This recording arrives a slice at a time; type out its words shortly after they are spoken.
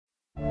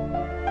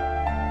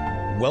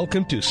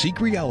Welcome to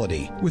Seek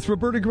Reality with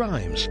Roberta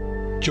Grimes.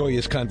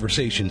 Joyous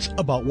conversations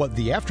about what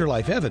the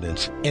afterlife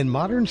evidence and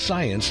modern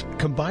science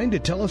combine to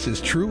tell us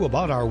is true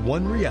about our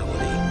one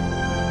reality.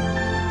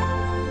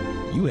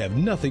 You have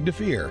nothing to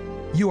fear.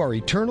 You are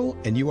eternal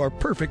and you are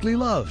perfectly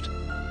loved.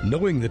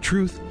 Knowing the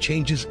truth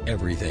changes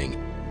everything.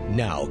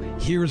 Now,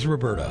 here's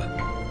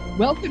Roberta.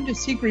 Welcome to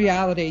Seek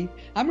Reality.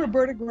 I'm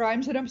Roberta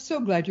Grimes, and I'm so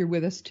glad you're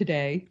with us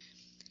today.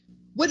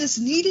 What is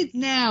needed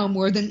now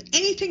more than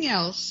anything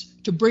else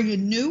to bring a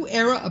new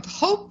era of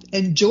hope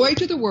and joy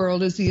to the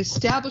world is the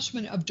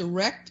establishment of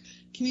direct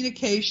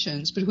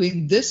communications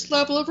between this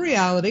level of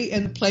reality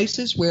and the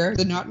places where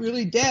the not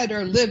really dead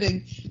are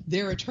living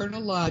their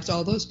eternal lives.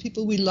 All those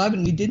people we love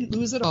and we didn't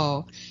lose at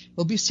all.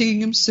 We'll be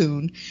seeing them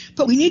soon.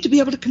 But we need to be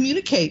able to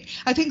communicate.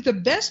 I think the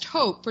best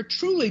hope for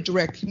truly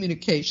direct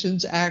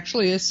communications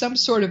actually is some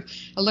sort of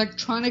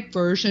electronic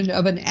version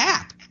of an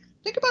app.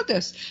 Think about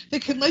this. They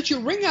can let you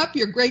ring up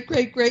your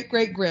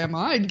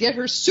great-great-great-great-grandma and get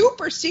her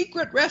super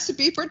secret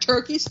recipe for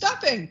turkey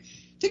stuffing.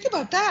 Think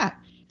about that.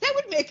 That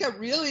would make a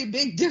really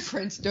big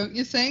difference, don't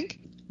you think?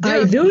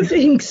 I do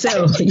think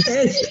so,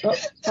 yes.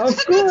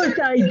 Of course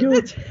I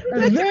do.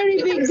 A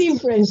very big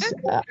difference.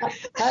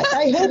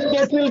 I hope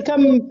that will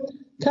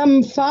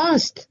come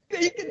fast.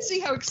 You can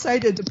see how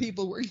excited the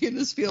people working in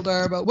this field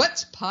are about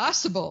what's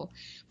possible.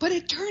 But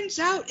it turns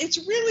out it's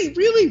really,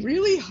 really,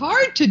 really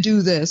hard to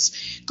do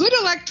this. Good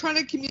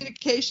electronic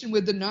communication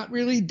with the not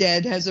really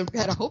dead had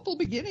a hopeful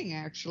beginning,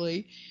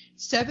 actually,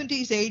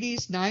 70s,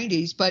 80s,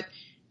 90s. But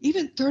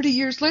even 30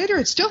 years later,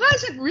 it still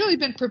hasn't really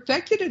been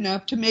perfected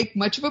enough to make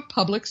much of a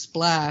public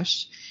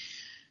splash.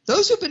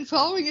 Those who've been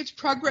following its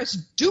progress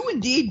do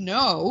indeed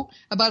know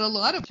about a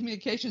lot of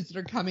communications that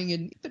are coming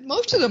in, but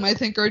most of them, I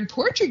think, are in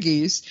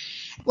Portuguese.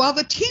 While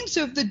the teams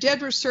of the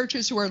dead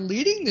researchers who are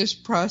leading this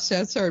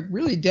process are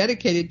really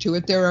dedicated to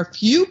it, there are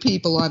few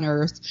people on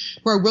Earth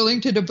who are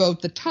willing to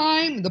devote the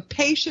time, the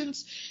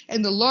patience,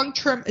 and the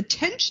long-term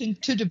attention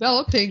to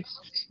developing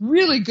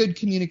really good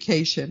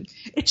communication.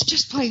 It's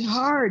just plain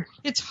hard.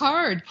 It's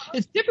hard.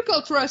 It's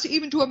difficult for us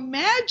even to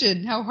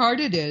imagine how hard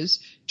it is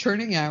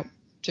turning out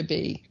to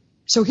be.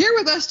 So here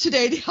with us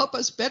today to help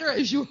us better,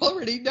 as you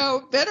already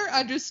know, better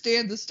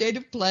understand the state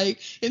of play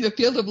in the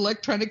field of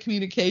electronic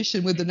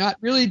communication with the not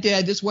really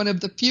dead is one of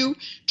the few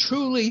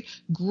truly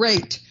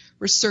great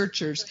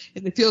researchers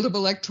in the field of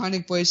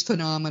electronic voice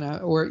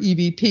phenomena, or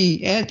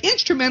EVP, and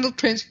instrumental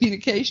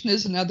transcommunication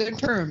is another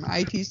term,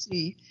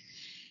 ITC.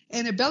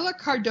 Anabela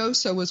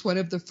Cardoso was one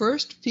of the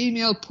first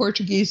female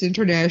Portuguese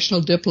international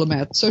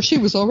diplomats, so she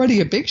was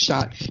already a big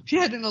shot. She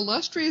had an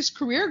illustrious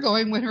career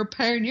going when her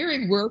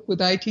pioneering work with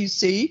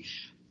ITC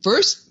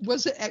first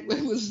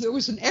there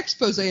was an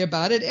expose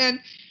about it, and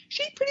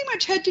she pretty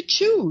much had to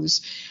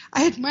choose.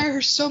 I admire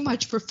her so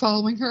much for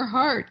following her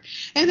heart.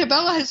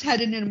 Anabela has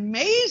had an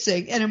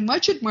amazing and a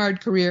much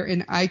admired career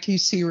in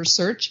ITC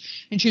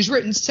research, and she's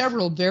written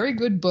several very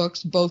good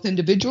books, both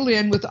individually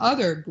and with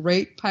other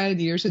great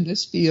pioneers in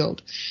this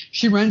field.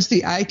 She runs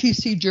the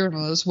ITC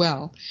Journal as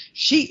well.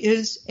 She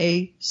is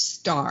a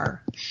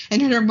star.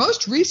 And in her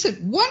most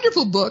recent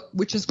wonderful book,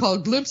 which is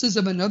called Glimpses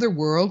of Another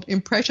World,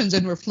 Impressions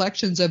and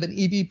Reflections of an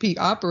EVP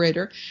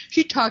Operator,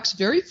 she talks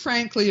very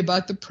frankly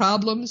about the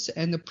problems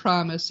and the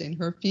promise in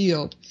her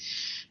field.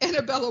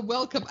 Anabela,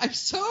 welcome. I'm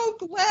so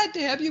glad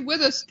to have you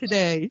with us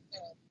today.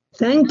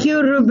 Thank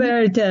you,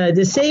 Roberta.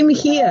 The same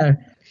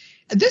here.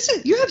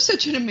 You have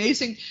such an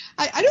amazing,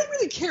 I don't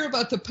really care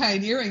about the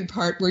pioneering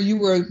part where you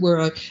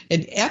were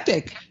an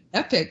epic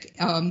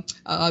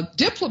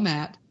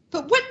diplomat,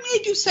 but what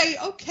made you say,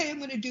 okay, I'm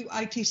going to do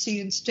ITC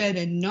instead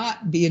and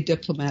not be a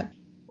diplomat?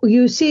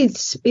 You see,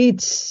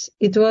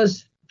 it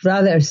was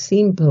rather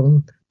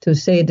simple, to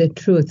say the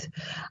truth.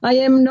 I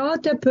am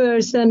not a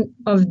person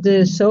of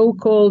the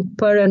so-called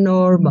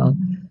paranormal.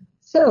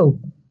 So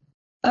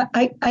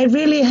I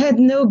really had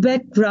no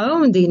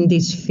background in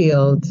this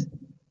field.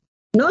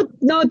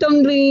 Not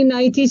only in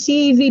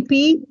ITC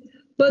EVP,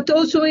 but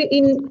also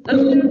in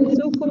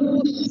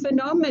so-called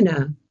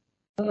phenomena,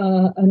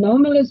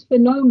 anomalous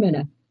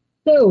phenomena.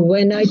 So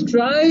when I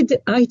tried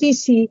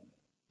ITC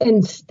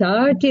and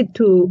started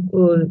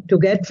to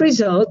get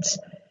results,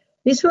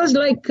 this was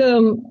like,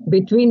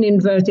 between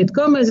inverted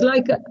commas,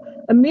 like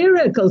a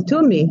miracle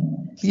to me.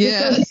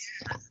 Yes.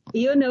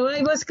 Because,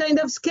 I was kind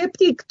of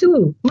skeptic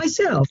too,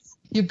 myself.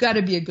 You've got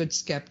to be a good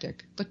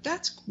skeptic, but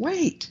that's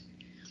great.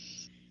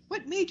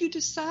 What made you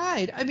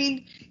decide? I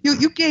mean,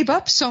 you gave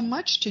up so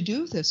much to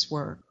do this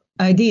work.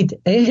 I did.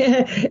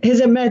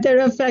 As a matter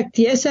of fact,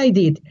 yes, I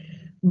did.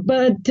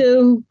 But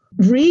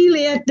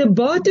really at the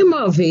bottom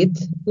of it,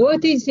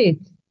 what is it?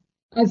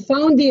 I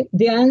found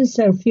the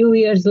answer a few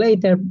years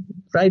later,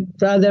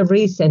 rather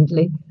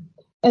recently.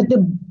 At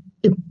the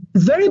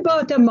very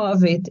bottom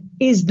of it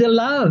is the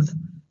love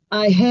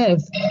I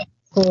have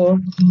for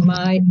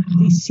my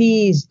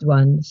deceased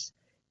ones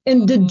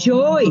and the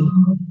joy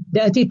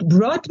that it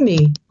brought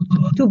me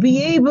to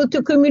be able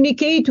to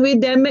communicate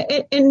with them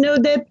and know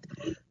that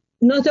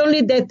not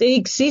only that they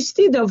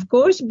existed, of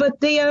course, but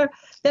that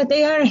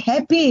they are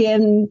happy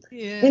and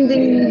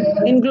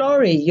in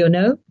glory,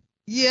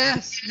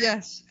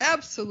 Yes,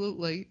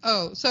 absolutely.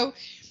 Oh, so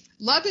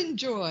love and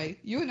joy.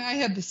 You and I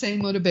have the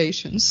same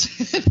motivations.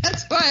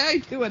 That's why I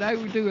do what I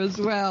do as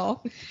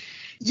well.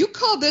 You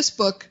call this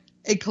book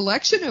a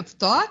collection of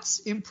thoughts,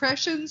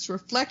 impressions,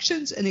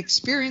 reflections, and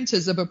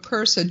experiences of a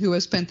person who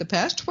has spent the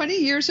past 20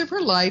 years of her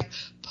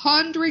life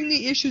pondering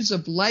the issues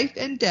of life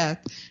and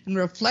death and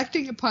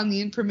reflecting upon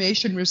the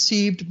information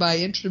received by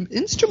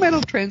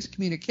instrumental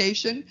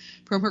transcommunication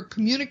from her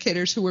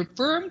communicators who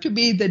affirm to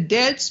be the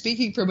dead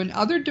speaking from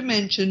another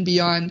dimension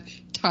beyond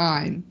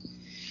time.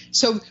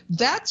 So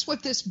that's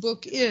what this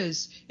book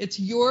is. It's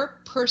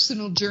your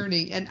personal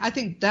journey. And I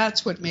think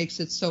that's what makes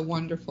it so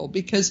wonderful,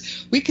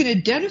 because we can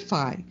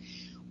identify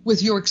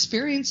with your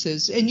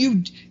experiences. And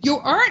you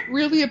aren't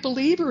really a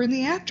believer in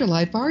the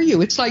afterlife, are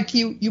you? It's like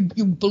you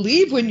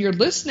believe when you're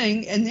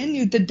listening, and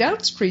then the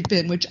doubts creep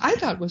in, which I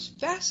thought was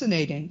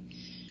fascinating.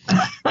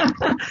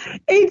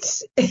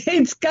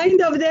 It's kind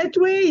of that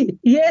way,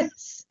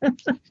 yes.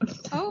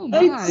 Oh,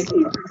 my.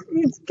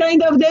 It's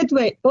kind of that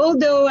way.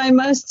 Although I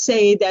must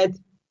say that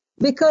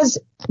because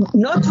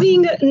not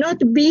being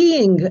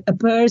a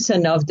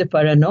person of the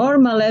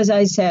paranormal, as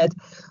I said,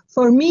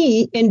 for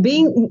me, and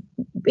being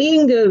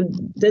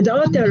the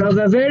daughter of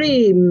a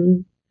very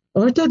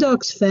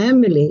Orthodox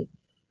family,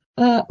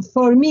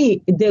 for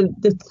me,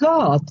 the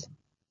thought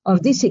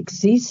of this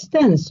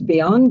existence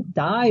beyond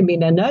time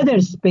in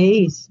another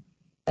space,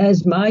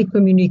 as my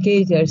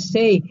communicators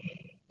say,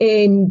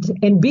 and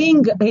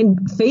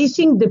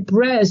facing the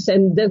press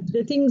and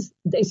the things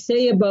they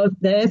say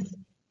about death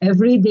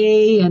every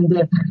day,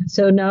 and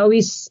so now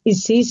it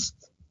ceased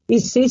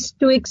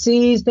to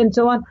exist, and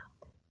so on.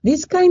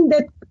 This kind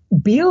that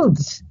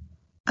builds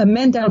a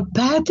mental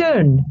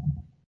pattern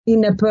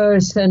in a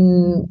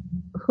person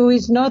who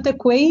is not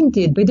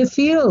acquainted with the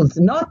field,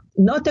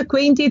 not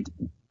acquainted.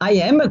 I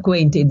am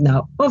acquainted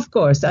now, of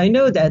course, I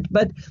know that,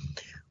 but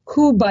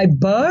who by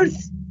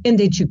birth and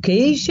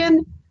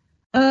education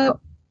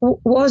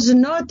was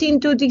not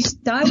into this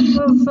type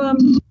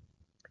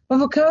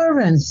of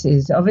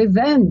occurrences, of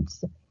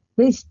events.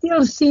 They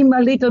still seem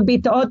a little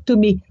bit odd to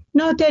me.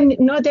 Not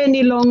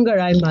any longer,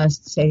 I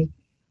must say.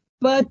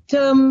 But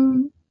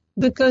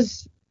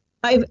because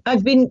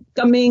I've been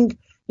coming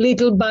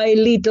little by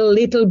little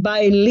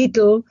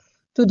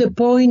to the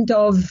point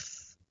of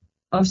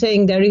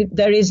saying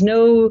there is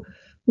no,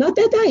 not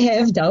that I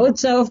have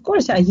doubts. Of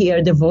course, I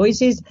hear the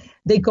voices.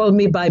 They call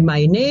me by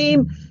my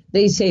name.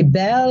 They say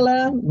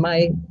Bella,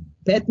 my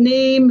pet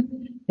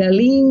name,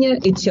 Dalinia,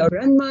 it's your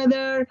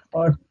grandmother,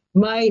 or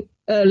my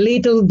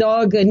little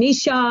dog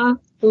Nisha,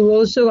 who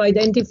also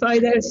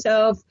identified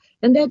herself,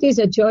 and that is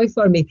a joy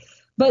for me.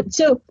 But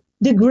so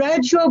the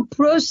gradual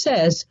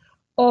process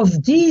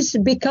of this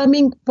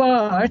becoming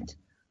part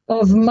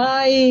of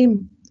my,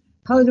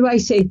 how do I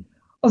say,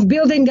 of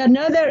building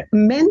another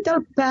mental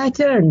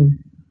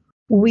pattern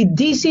with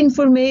this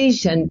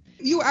information.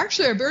 You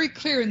actually are very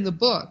clear in the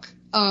book.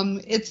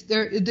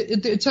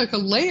 It's like a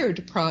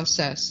layered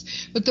process.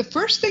 But the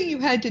first thing you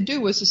had to do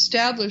was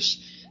establish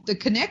the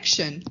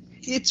connection.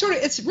 It's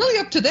really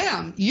up to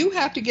them. You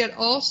have to get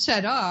all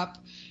set up,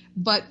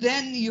 but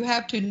then you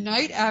have to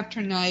night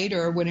after night,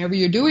 or whenever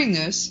you're doing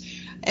this,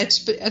 at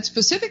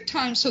specific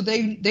times, so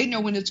they know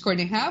when it's going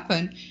to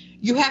happen.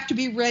 You have to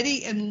be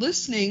ready and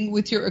listening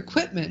with your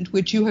equipment,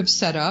 which you have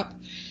set up,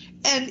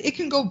 and it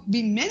can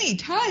be many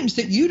times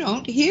that you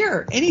don't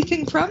hear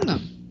anything from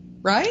them,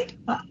 right?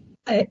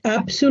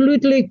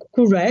 Absolutely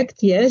correct.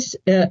 Yes.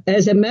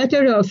 As a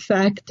matter of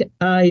fact,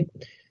 I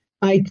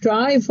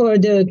try for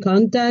the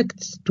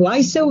contacts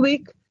twice a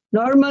week,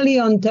 normally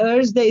on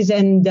Thursdays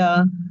and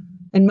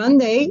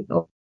Monday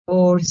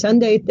or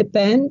Sunday, it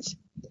depends.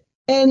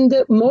 And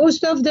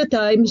most of the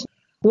times,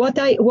 what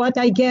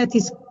I get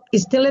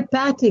is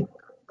telepathic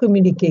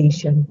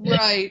communication.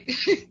 Right.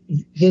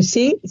 You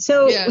see?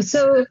 So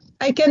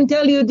I can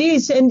tell you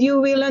this and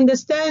you will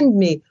understand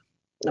me.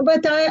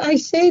 But I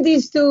say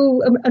this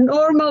to a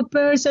normal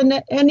person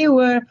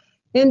anywhere,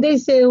 and they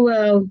say,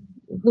 well,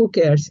 who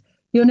cares?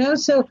 You know,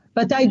 so,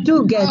 but I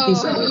do get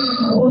this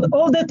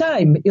all the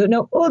time,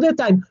 all the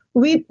time.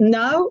 With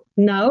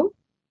now,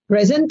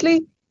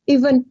 presently,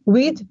 even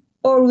with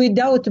or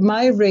without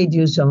my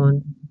radio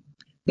zone.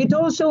 It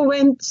also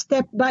went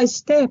step by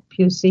step,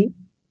 you see.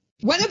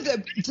 One of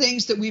the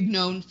things that we've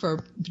known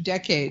for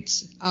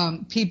decades,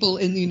 people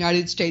in the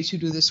United States who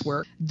do this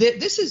work,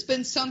 this has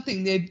been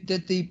something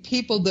that the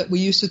people that we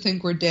used to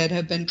think were dead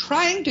have been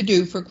trying to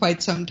do for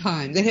quite some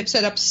time. They have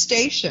set up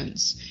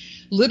stations,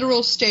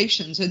 literal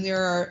stations, and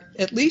there are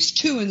at least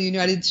 2 in the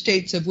United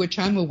States of which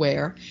I'm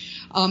aware,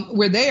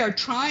 where they are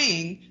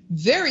trying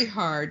very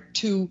hard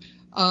to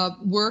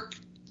work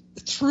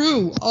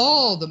through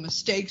all the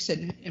mistakes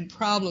and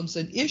problems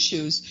and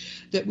issues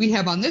that we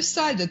have on this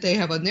side, that they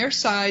have on their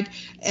side.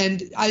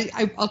 And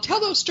I'll tell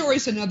those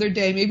stories another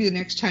day, maybe the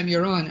next time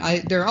you're on.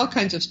 There are all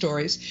kinds of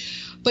stories.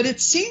 But it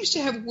seems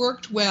to have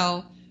worked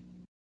well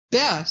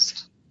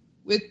best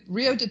with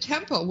Rio de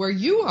Tempo, where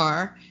you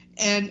are,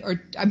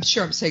 or I'm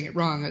sure I'm saying it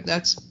wrong.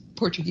 That's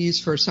Portuguese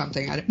for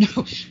something. I don't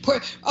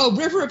know.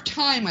 River of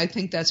Time, I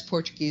think that's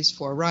Portuguese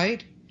for,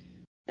 right?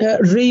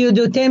 Rio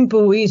do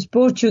Tempo is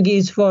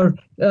Portuguese for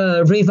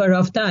River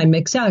of Time.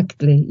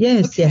 Exactly.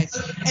 Yes, okay. yes.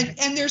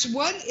 And there's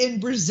one in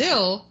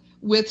Brazil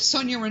with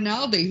Sonia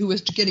Rinaldi, who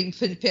is getting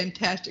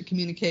fantastic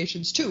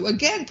communications too.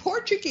 Again,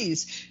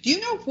 Portuguese. Do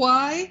you know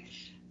why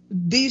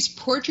these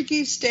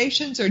Portuguese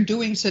stations are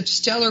doing such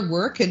stellar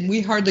work and we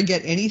hardly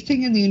get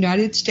anything in the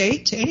United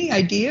States? Any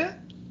idea?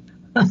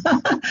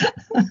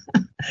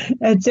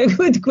 That's a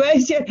good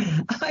question.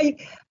 I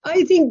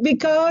think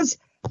because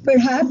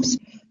perhaps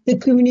the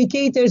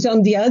communicators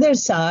on the other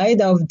side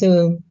of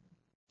in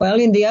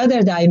the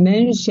other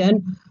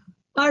dimension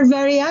are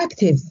very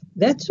active.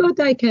 That's what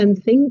I can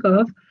think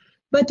of.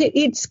 But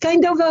it's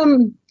kind of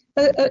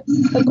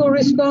a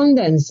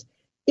correspondence.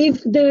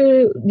 If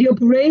the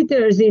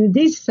operators in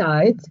this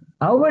side,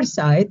 our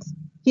side,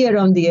 here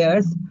on the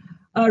Earth,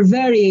 are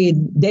very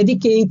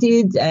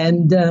dedicated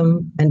and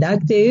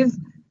active,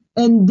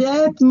 and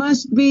that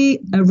must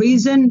be a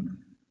reason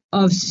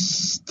of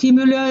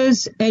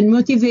stimulus and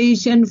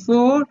motivation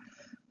for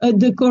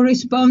the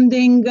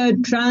corresponding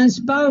trans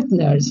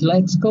partners.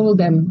 Let's call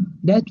them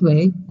that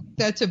way.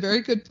 That's a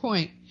very good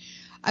point.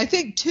 I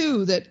think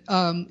too that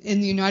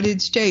in the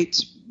United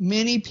States,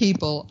 many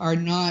people are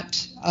not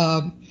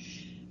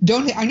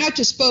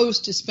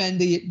disposed to spend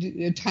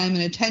the time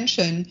and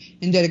attention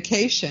and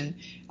dedication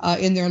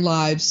in their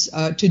lives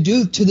to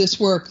this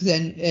work.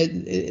 Then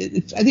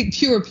I think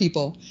fewer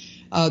people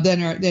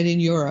than in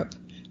Europe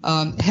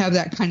have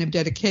that kind of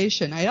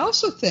dedication. I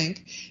also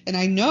think, and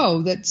I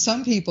know that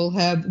some people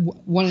have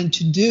wanted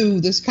to do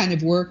this kind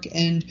of work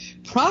and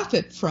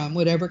profit from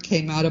whatever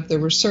came out of the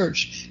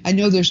research. I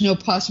know there's no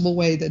possible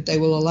way that they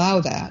will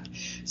allow that.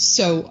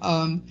 So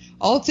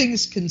all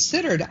things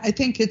considered, I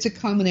think it's a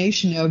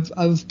combination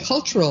of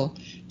cultural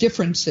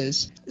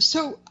differences.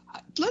 So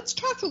let's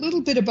talk a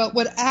little bit about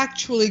what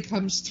actually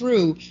comes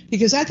through,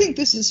 because I think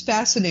this is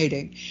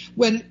fascinating.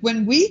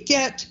 When we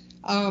get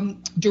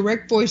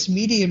direct voice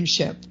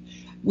mediumship,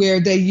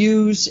 where they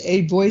use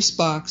a voice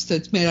box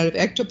that's made out of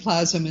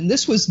ectoplasm, and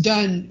this was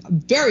done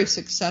very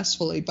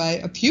successfully by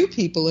a few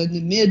people in the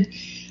mid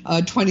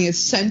 20th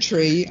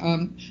century,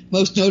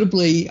 most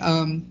notably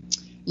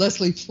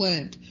Leslie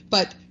Flint.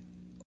 But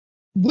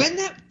when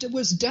that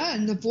was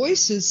done, the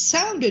voices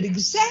sounded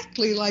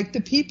exactly like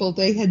the people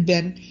they had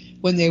been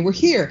when they were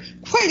here.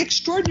 Quite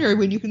extraordinary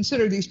when you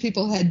consider these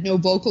people had no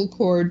vocal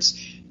cords,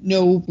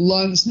 no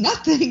lungs,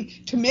 nothing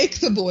to make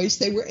the voice.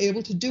 They were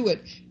able to do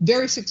it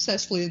very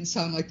successfully and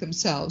sound like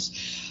themselves.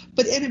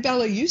 But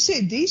Annabella, you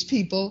say these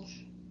people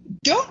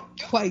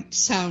don't quite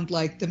sound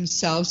like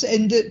themselves,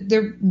 and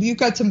you've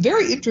got some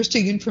very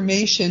interesting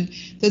information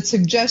that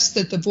suggests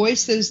that the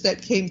voices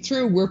that came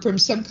through were from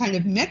some kind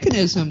of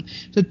mechanism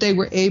that they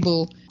were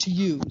able to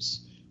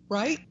use,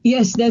 right?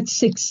 Yes,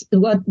 that's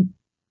what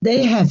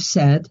they have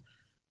said.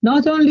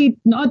 Not only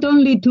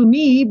to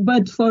me,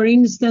 but for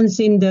instance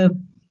in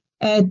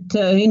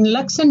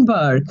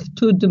Luxembourg,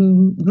 to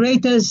the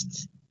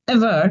greatest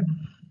ever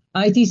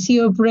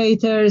ITC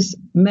operators,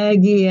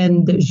 Maggie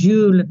and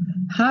Jules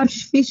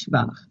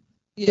Harsch-Fischbach.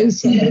 Yes. They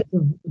said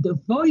the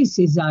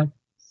voices are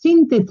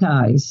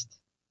synthesized,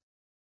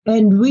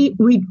 and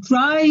we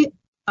try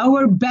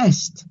our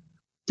best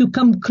to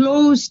come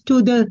close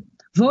to the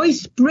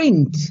voice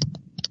print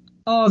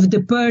of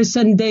the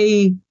person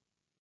they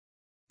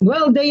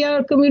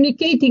are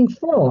communicating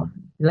for.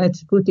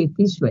 Let's put it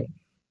this way.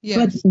 Yes.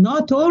 But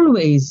not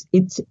always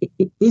is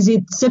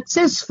it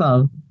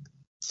successful.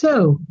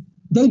 So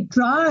they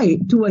try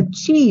to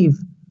achieve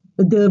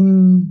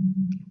the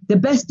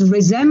best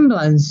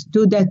resemblance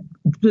to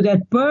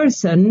that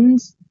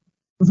person's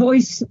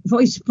voice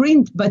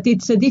print, but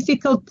it's a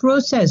difficult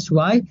process.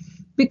 Why?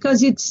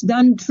 Because it's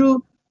done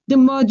through the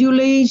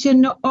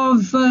modulation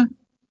of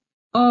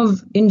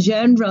in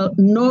general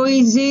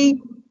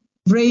noisy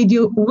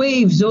radio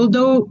waves.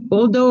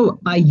 Although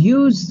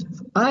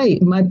I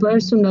my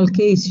personal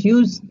case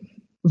use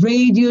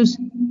radios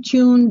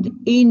tuned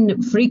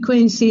in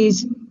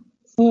frequencies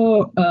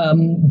for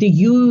the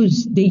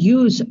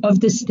use of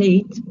the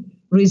state,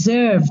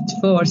 reserved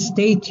for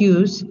state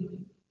use.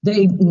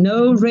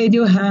 No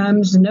radio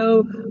hams,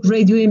 no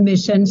radio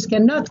emissions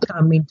cannot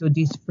come into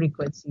these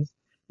frequencies.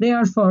 They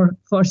are for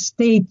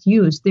state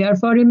use. They are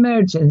for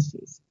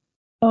emergencies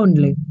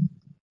only.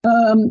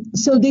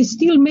 So they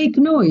still make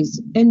noise,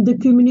 and the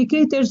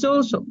communicators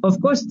also. Of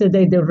course,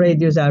 today the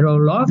radios are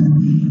all off,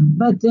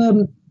 but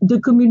the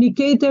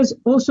communicators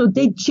also,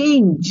 they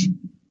change.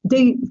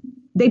 They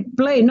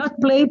play. Not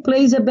play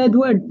is a bad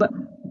word, but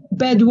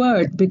bad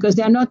word, because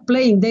they are not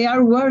playing. They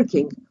are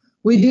working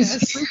with these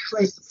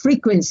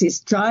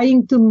frequencies,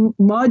 trying to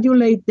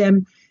modulate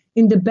them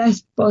in the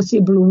best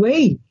possible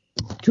way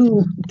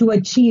to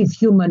achieve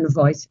human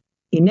voice.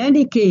 In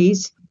any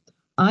case,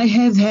 I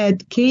have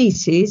had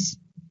cases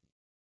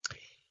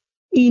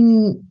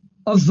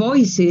of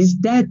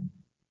voices that,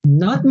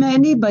 not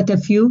many, but a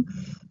few,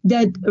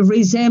 that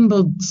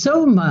resembled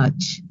so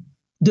much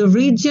the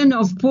region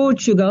of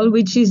Portugal,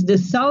 which is the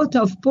south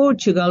of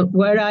Portugal,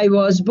 where I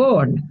was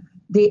born.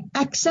 The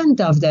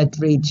accent of that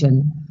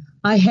region.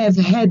 I have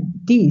had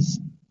this,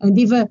 and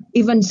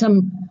even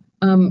some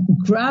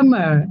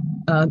grammar,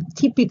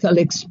 typical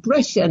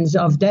expressions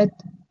of that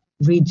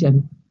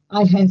region.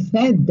 I have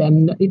had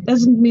them. It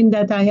doesn't mean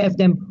that I have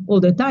them all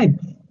the time,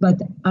 but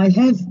I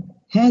have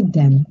had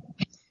them.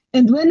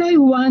 And when I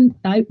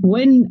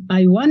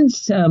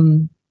once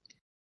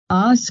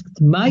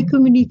asked my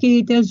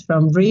communicators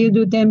from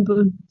Radio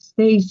Temple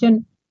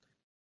Station,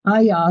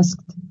 I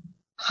asked,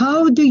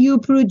 how do you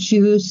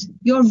produce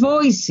your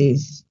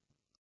voices?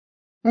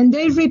 And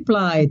they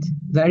replied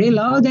very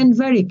loud and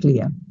very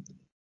clear.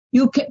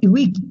 You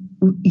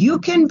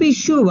can be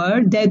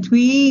sure that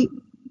we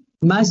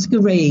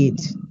masquerade,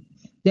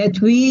 that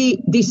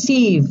we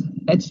deceive.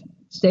 Let's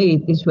say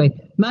it this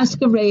way.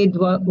 Masquerade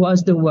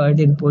was the word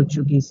in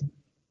Portuguese.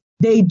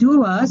 They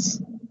do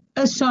us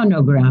a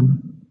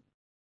sonogram.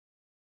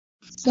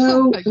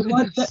 So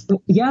what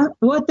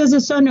does a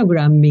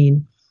sonogram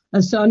mean? A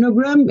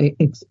sonogram,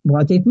 it's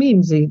what it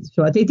means. It's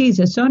what it is.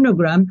 A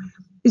sonogram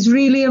is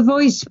really a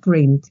voice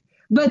print,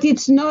 but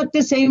it's not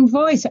the same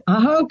voice.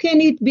 How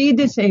can it be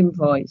the same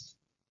voice?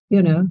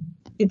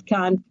 It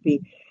can't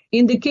be.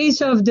 In the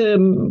case of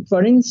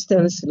for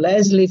instance,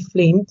 Leslie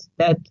Flint,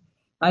 that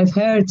I've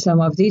heard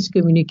some of these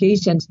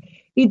communications,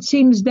 it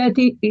seems that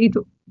it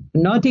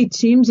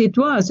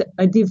was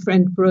a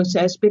different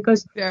process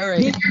because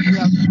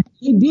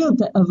he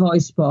built a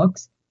voice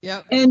box.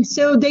 Yep. And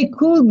so they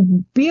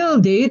could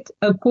build it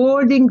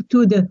according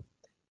to the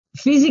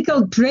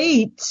physical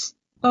traits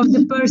of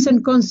the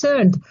person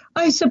concerned.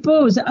 I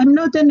suppose I'm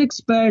not an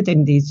expert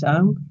in this,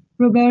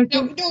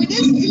 Roberto. No, it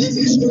is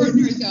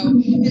extraordinary though.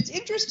 It's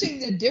interesting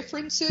the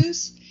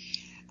differences.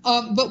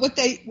 But what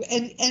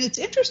and it's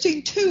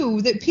interesting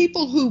too that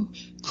people who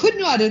could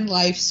not in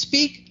life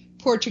speak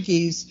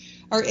Portuguese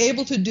are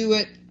able to do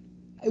it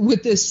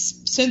with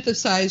this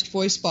synthesized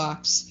voice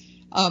box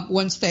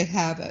once they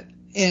have it.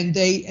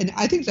 And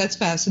I think that's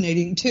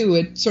fascinating too.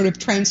 It sort of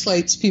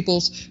translates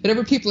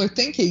whatever people are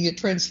thinking, it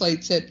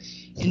translates it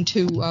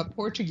into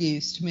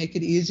Portuguese to make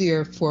it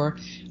easier for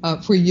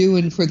you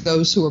and for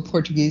those who are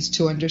Portuguese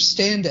to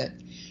understand it.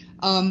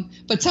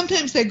 But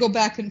sometimes they go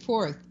back and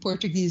forth,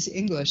 Portuguese,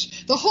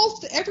 English.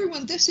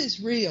 Everyone, this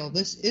is real.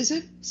 This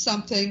isn't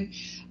something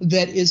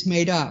that is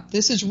made up.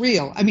 This is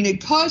real. I mean,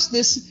 it caused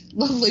this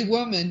lovely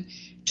woman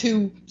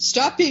to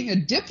stop being a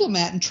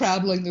diplomat and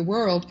traveling the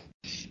world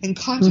and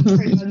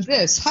concentrate on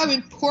this. How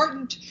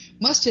important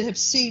must it have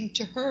seemed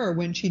to her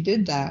when she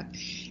did that?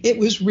 It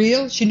was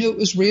real. She knew it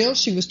was real.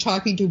 She was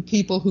talking to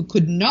people who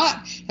could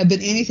not have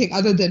been anything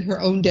other than her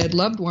own dead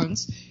loved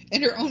ones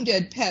and her own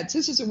dead pets.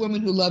 This is a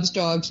woman who loves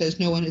dogs as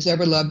no one has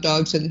ever loved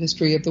dogs in the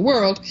history of the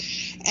world.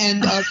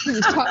 And she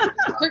was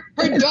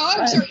her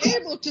dogs are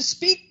able to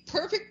speak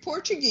perfect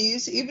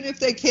Portuguese even if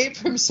they came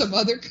from some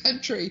other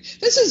country.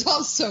 This is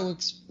also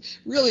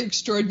really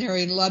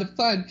extraordinary and a lot of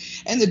fun.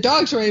 And the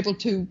dogs are able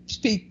to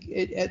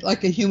speak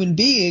like a human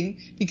being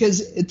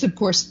because it's, of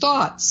course,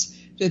 thoughts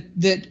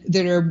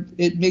that are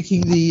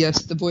making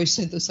the voice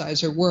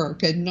synthesizer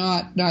work and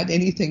not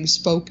anything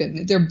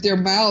spoken. Their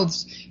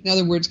mouths, in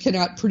other words,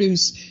 cannot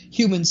produce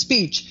human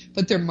speech,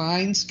 but their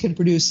minds can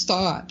produce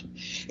thought.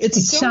 It's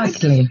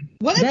exactly.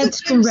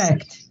 That's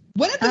correct.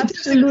 One of the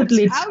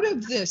Absolutely. things out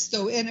of this,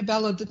 though,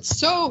 Annabella, that's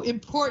so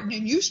important,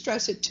 and you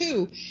stress it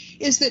too,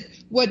 is that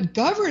what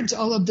governs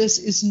all of this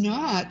is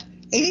not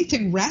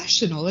anything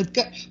rational.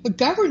 What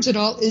governs it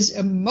all is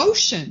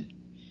emotion.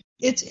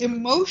 It's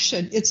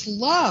emotion. It's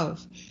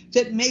love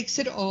that makes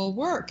it all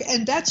work.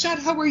 And that's not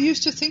how we're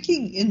used to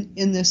thinking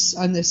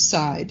on this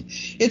side.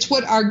 It's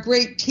what our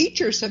great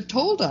teachers have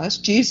told us,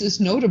 Jesus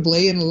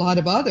notably and a lot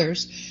of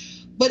others.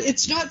 But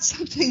it's not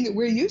something that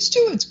we're used to.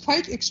 It's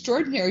quite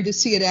extraordinary to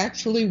see it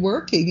actually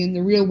working in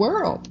the real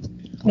world.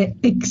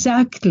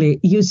 Exactly.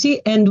 You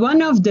see, and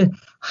one of the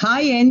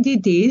high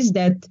entities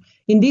that,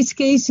 in this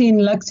case in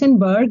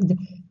Luxembourg,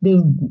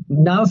 the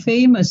now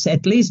famous,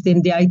 at least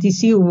in the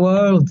ITC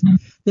world,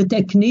 the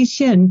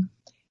technician,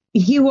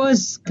 he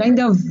was kind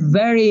of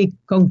very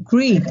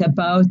concrete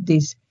about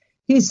this.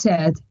 He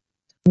said,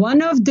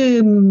 one of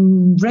the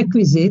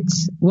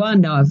requisites,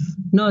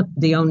 not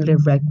the only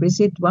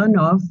requisite, one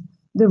of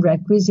the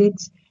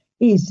requisites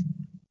is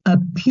a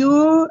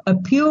pure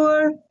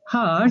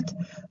heart,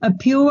 a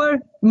pure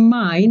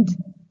mind,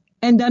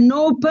 and an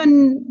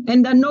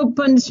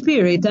open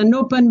spirit, an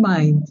open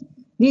mind.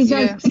 These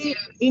are three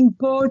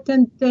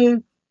important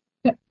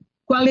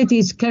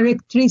qualities,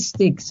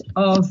 characteristics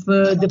of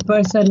the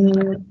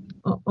person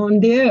on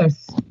the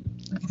earth.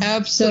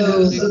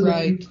 Absolutely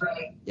right.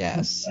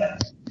 Yes.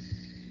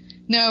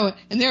 No,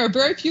 and there are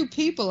very few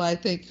people, I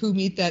think, who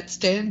meet that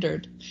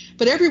standard.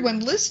 But everyone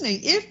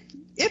listening,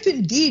 if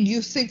indeed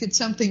you think it's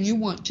something you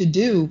want to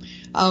do,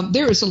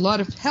 there is a lot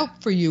of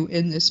help for you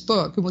in this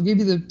book, and we'll give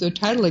you the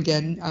title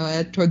again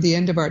toward the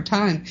end of our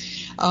time.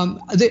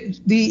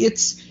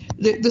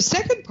 The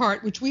second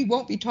part, which we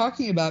won't be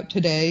talking about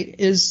today,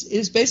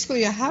 is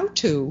basically a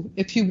how-to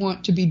if you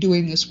want to be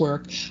doing this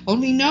work.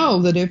 Only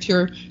know that if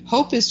your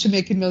hope is to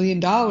make $1 million,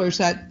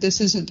 that this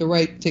isn't the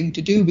right thing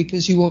to do,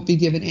 because you won't be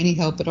given any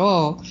help at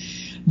all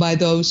by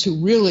those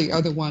who really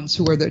are the ones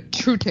who are the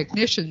true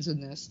technicians in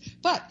this.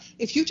 But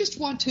if you just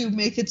want to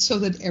make it so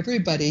that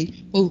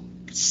everybody will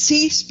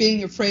cease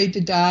being afraid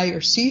to die or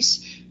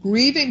cease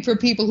grieving for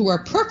people who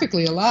are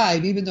perfectly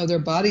alive, even though their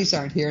bodies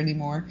aren't here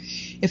anymore,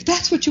 if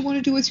that's what you want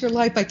to do with your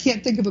life, I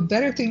can't think of a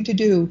better thing to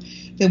do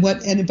than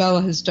what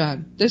Annabella has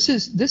done. This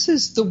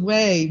is the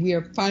way we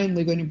are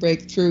finally going to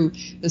break through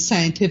the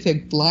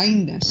scientific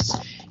blindness,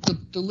 the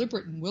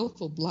deliberate and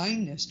willful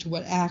blindness to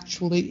what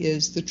actually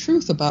is the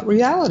truth about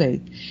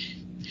reality.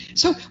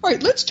 So, all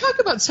right, let's talk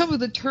about some of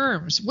the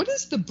terms. What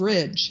is the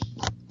bridge?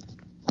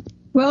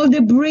 Well,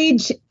 the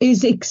bridge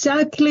is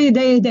exactly,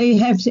 they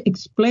have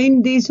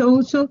explained this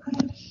also,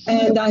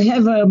 and I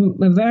have a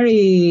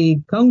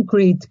very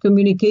concrete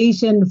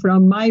communication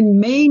from my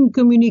main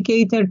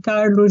communicator,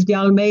 Carlos de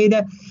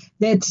Almeida,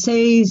 that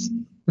says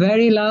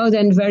very loud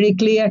and very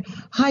clear,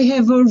 I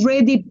have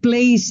already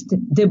placed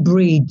the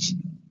bridge.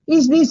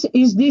 Is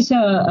this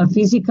a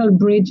physical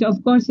bridge?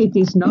 Of course it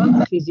is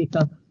not a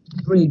physical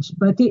bridge,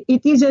 but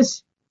it is a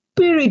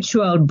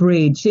spiritual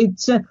bridge.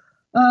 It's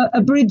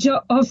a bridge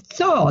of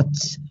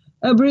thoughts,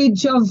 a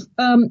bridge of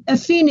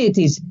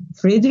affinities.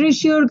 Friedrich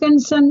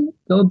Jürgensen,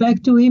 go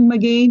back to him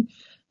again.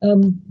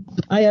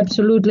 I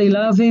absolutely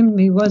love him.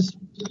 He was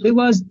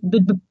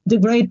the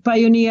great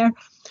pioneer.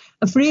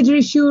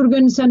 Friedrich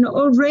Jürgensen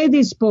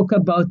already spoke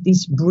about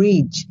this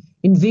bridge,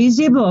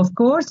 invisible, of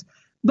course,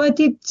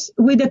 but it's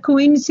with a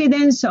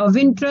coincidence of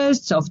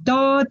interests, of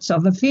thoughts,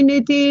 of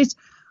affinities,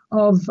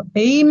 of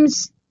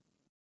aims,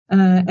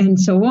 and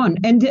so on.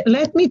 And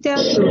let me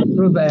tell you,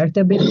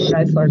 Roberta, before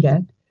I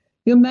forget,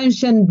 you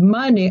mentioned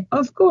money.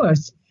 Of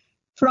course,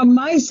 from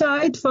my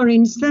side, for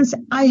instance,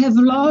 I have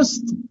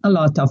lost a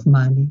lot of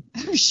money.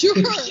 I'm sure.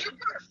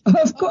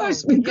 Of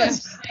course,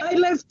 because I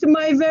left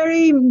my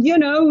very,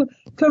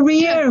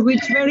 career,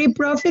 which very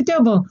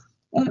profitable.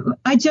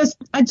 I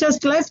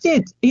just left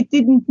it. It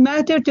didn't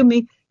matter to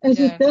me, as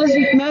it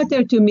doesn't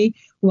matter to me.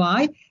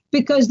 Why?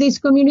 Because this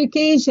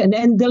communication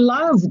and the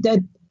love that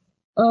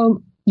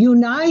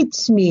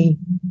unites me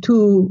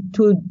to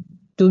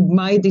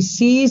my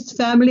deceased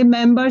family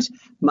members,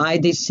 my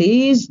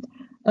deceased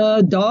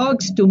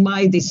dogs, to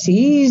my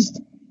deceased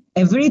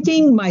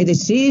everything, my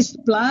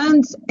deceased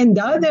plants and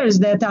others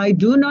that I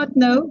do not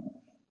know,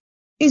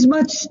 is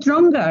much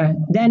stronger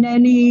than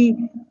any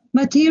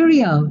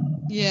material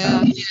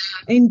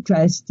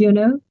interest,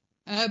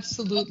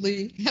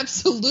 Absolutely.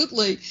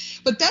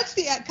 But that's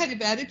the kind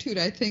of attitude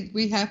I think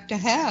we have to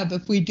have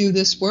if we do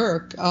this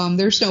work.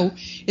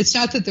 It's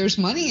not that there's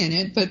money in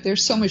it, but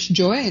there's so much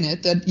joy in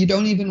it that you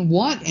don't even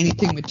want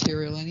anything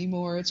material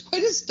anymore. It's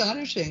quite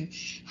astonishing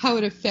how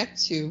it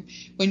affects you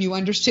when you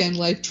understand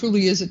life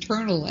truly is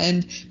eternal.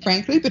 And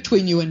frankly,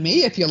 between you and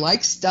me, if you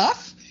like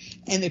stuff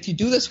and if you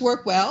do this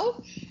work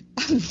well,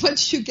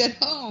 once you get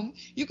home,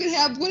 you can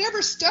have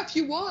whatever stuff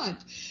you want.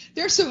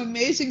 There's some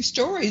amazing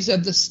stories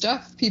of the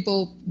stuff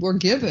people were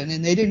given,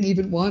 and they didn't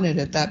even want it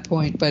at that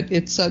point. But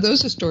it's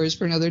those are stories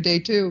for another day,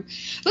 too.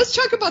 Let's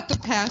talk about the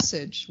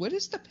passage. What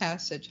is the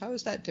passage? How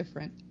is that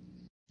different?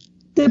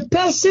 The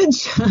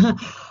passage,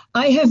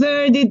 I have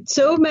heard it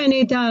so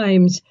many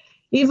times.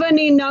 Even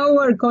in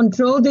our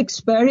controlled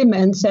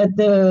experiments at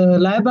the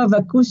Lab of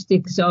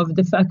Acoustics of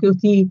the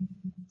Faculty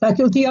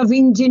of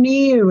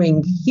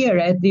Engineering here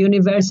at the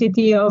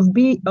University of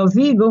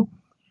Vigo,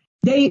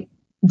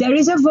 there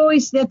is a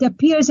voice that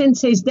appears and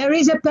says, there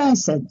is a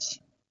passage.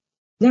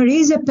 There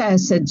is a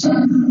passage.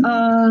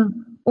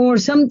 Or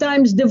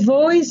sometimes the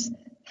voice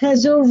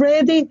has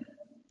already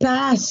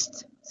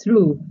passed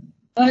through.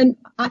 And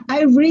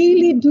I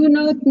really do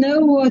not know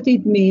what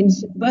it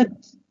means, but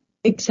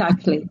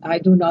exactly, I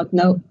do not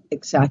know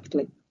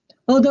exactly.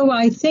 Although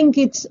I think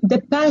it's the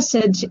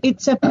passage,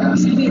 it's a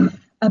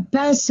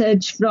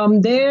passage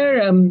from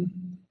there,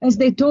 as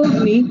they told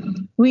me,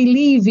 we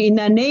live in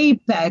an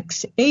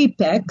apex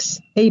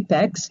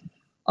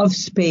of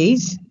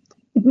space.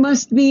 It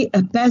must be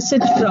a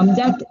passage from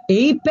that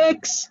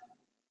apex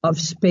of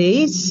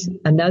space,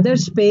 another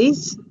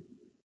space,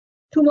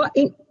 to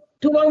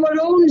our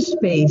own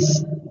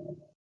space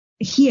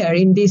here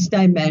in this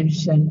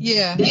dimension.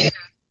 Yeah.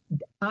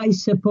 I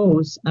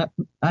suppose.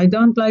 I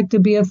don't like to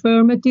be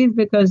affirmative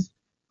because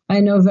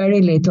I know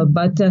very little,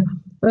 but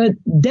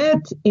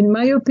that, in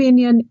my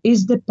opinion,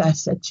 is the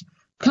passage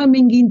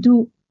coming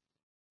into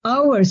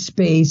our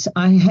space.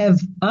 I have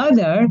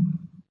other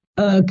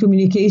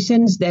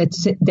communications that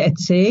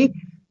say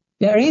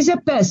there is a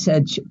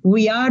passage.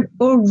 We are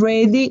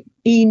already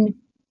in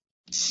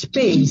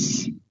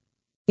space.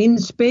 In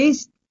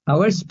space,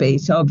 our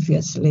space,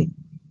 obviously.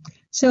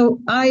 So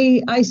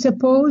I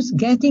suppose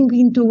getting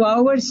into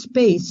our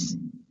space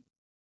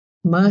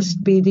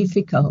must be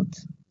difficult.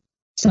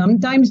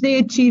 Sometimes they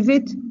achieve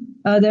it,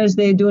 others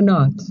they do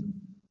not.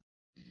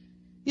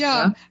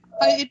 Yeah.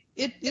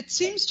 It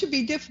seems to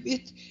be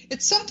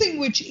it's something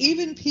which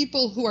even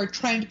people who are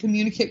trying to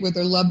communicate with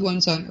their loved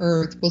ones on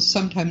Earth will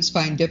sometimes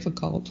find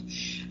difficult.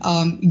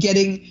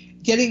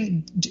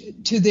 Getting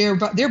to their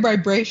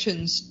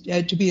vibrations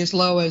to be as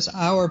low as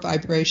our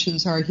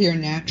vibrations are here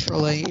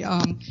naturally.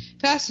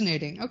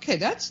 Fascinating. Okay,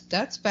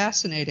 that's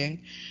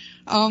fascinating.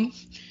 All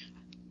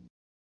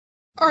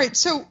right,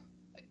 so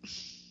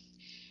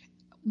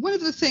one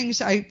of the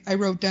things I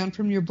wrote down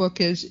from your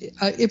book is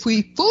if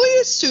we fully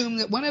assume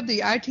that one of the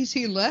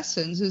ITC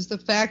lessons is the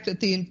fact that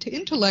the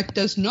intellect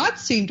does not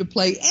seem to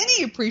play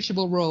any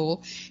appreciable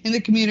role in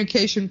the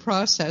communication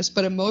process,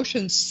 but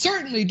emotions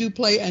certainly do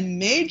play a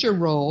major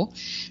role,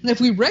 and if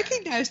we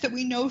recognize that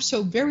we know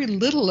so very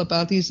little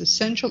about these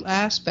essential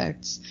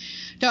aspects,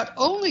 not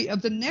only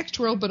of the next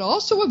world, but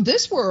also of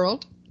this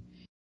world.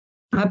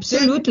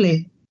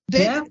 Absolutely.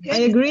 I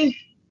agree.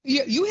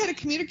 You had a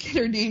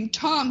communicator named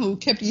Tom who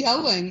kept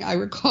yelling, I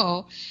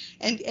recall,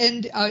 and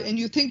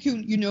you think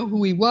you know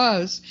who he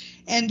was,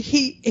 and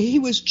he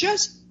was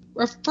just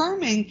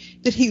affirming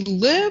that he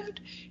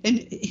lived and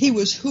he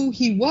was who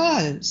he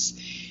was.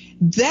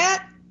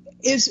 That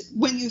is,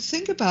 when you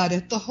think about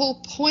it, the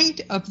whole point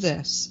of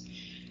this.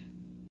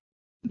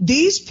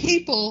 These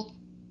people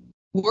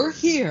were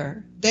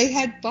here. They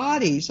had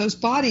bodies. Those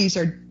bodies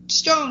are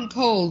stone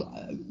cold,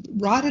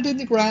 rotted in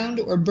the ground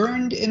or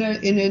burned in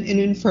an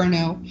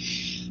inferno.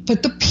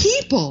 But the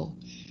people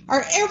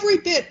are every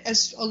bit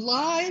as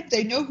alive.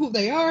 They know who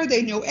they are.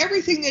 They know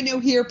everything they know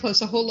here,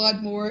 plus a whole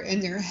lot more,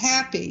 and they're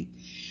happy.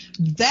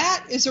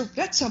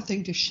 That's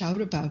something to shout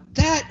about.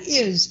 That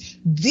is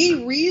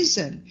the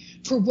reason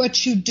for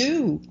what you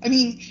do. I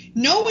mean,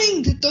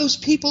 knowing that those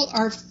people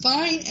are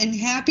fine and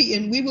happy,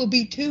 and we will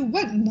be too,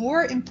 what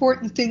more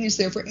important thing is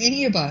there for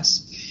any of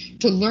us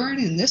to learn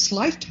in this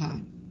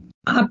lifetime?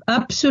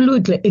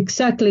 Absolutely.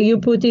 Exactly. You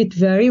put it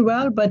very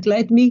well, but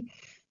let me,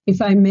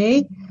 if I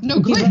may,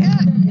 give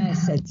a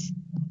message,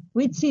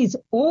 which is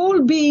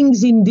all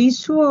beings in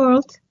this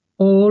world,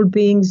 all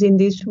beings,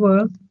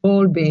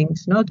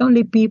 not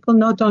only people,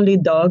 not only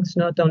dogs,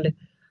 not only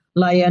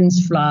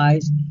lions,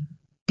 flies,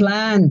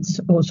 plants,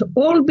 also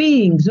all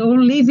beings,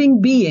 all living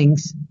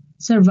beings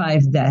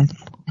survive death.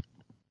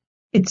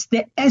 It's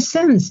their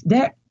essence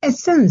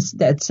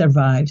that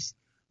survives,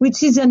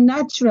 which is a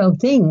natural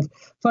thing.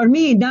 For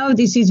me, now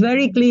this is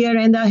very clear,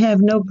 and I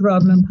have no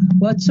problem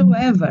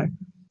whatsoever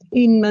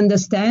in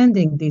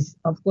understanding this.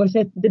 Of course,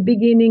 at the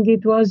beginning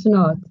it was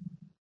not.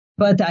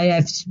 But I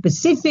have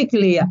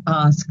specifically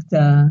asked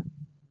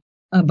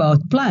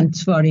about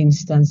plants, for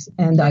instance,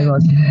 and I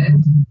was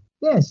told,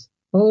 yes,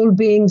 all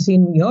beings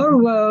in your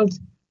world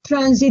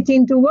transit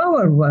into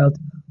our world.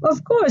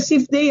 Of course,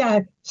 if they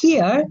are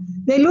here,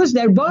 they lose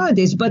their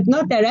bodies, but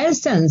not their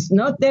essence,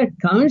 not their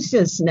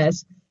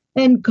consciousness.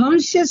 And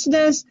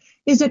consciousness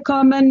is a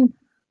common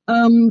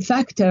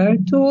factor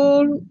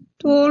to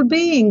all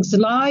beings.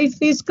 Life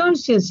is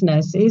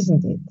consciousness,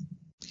 isn't it?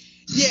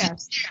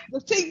 Yes.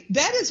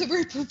 That is a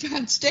very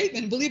profound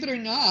statement, believe it or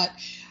not.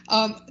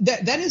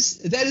 That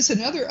is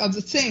another of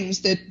the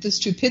things that the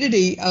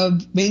stupidity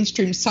of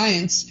mainstream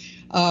science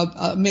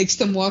makes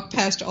them walk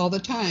past all the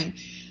time.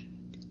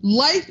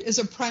 Life is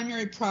a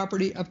primary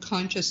property of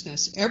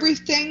consciousness.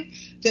 Everything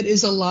that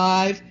is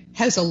alive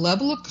has a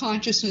level of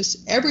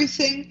consciousness.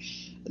 Everything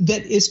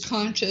that is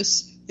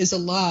conscious is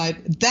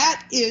alive.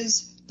 That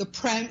is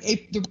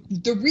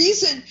the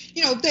reason,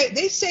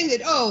 they say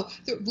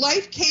that,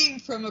 life came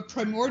from a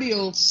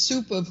primordial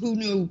soup of who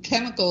knew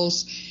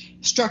chemicals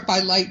struck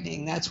by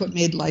lightning. That's what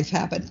made life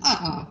happen.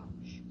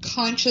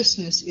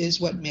 Consciousness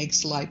is what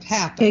makes life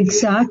happen.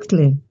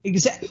 Exactly.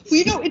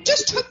 Well, it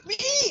just took me,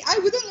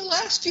 within the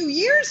last few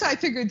years, I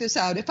figured this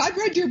out. If I'd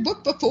read your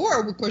book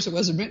before, of course it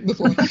wasn't written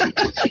before, but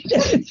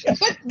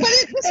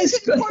this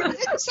is an important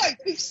insight.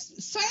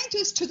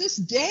 Scientists to this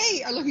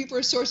day are looking for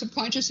a source of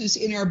consciousness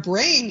in our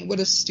brain. What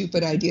a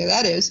stupid idea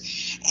that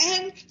is.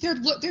 And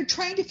they're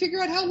trying to figure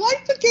out how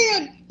life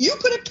began. You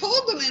could have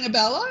told them,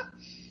 Annabella.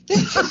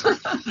 Thank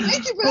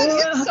you for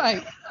that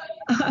insight.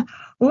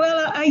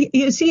 Well,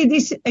 you see,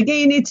 this,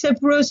 again, it's a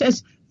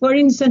process. For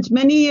instance,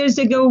 many years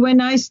ago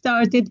when I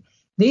started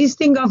this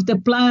thing of the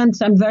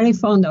plants, I'm very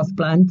fond of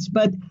plants,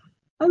 but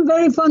I'm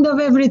very fond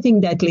of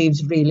everything that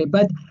lives, really.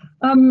 But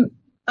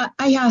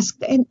I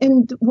asked,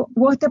 and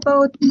what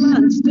about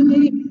plants?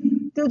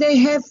 Do they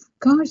have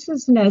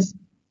consciousness?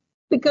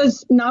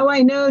 Because now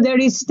I know there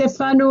is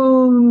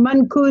Stefano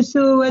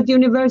Mancuso at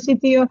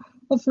University of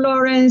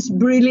Florence,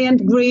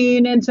 brilliant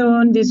green, and so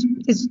on. This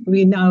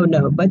we now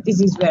know, but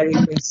this is very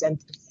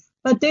recent.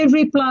 But they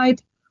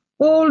replied,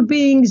 all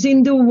beings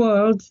in the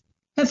world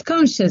have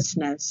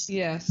consciousness.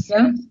 Yes.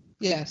 Yeah?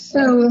 Yes.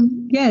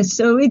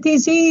 So it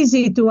is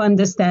easy to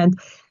understand.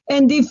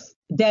 And if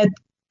that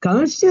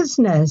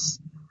consciousness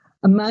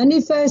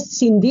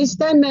manifests in this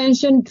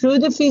dimension through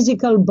the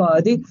physical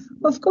body,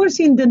 Of course,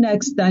 in the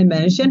next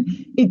dimension,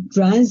 it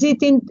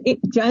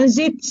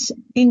transits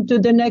into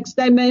the next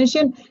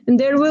dimension, and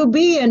there will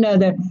be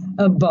another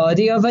a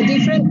body of a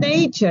different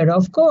nature,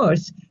 of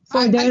course. So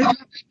I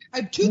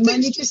have two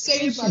things to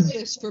say about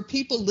this for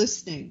people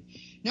listening.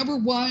 Number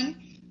one,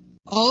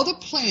 all the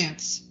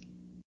plants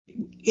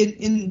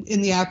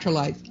in the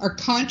afterlife are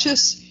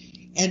conscious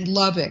and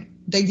loving.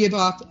 They give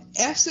off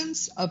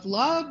essence of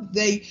love.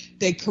 They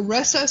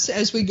caress us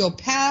as we go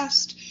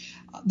past.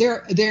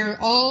 They're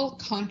all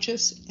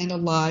conscious and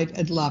alive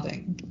and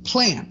loving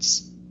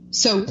plants.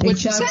 So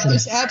what you said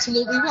is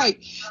absolutely right.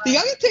 The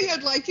other thing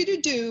I'd like you to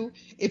do,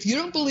 if you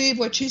don't believe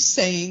what she's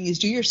saying, is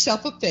do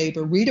yourself a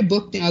favor. Read a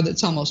book now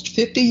that's almost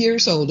 50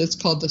 years old. It's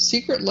called The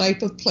Secret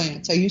Life of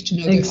Plants. I used to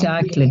know that.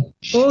 Exactly.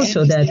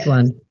 Also that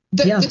one.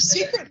 The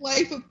Secret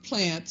Life of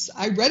Plants,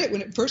 I read it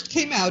when it first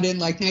came out in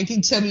like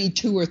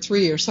 1972 or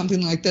 3 or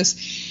something like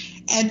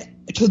this. And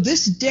to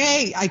this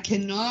day, I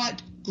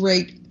cannot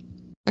grate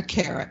a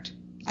carrot.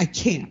 I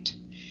can't.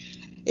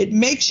 It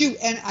makes you,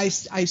 and I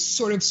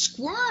sort of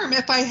squirm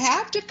if I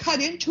have to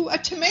cut into a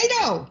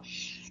tomato.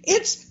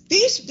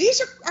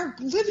 These are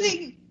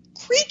living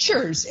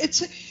creatures.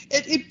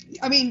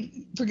 I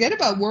mean, forget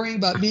about worrying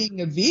about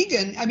being a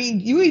vegan. I mean,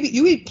 you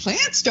eat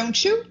plants,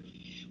 don't you?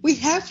 We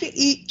have to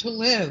eat to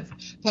live,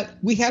 but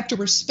we have to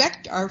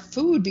respect our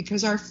food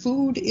because our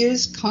food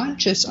is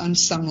conscious on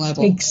some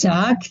level.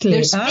 Exactly.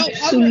 There's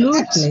Absolutely. no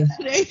other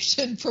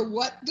explanation for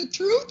what the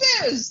truth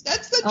is.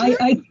 That's the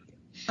truth.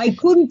 I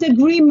couldn't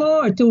agree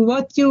more to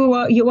what you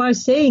are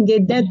saying.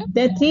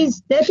 That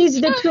is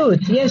the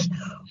truth. Yes,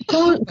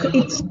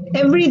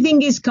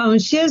 everything is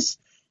conscious,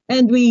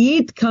 and we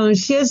eat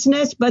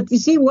consciousness. But you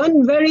see,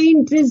 one very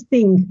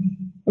interesting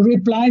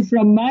reply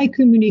from my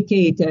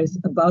communicators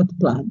about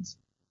plants.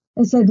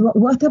 I said,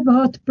 "What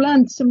about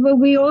plants? Well,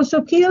 we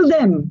also kill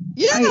them."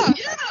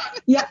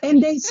 Yeah.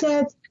 And they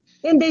said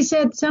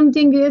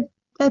something that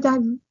I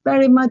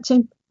very much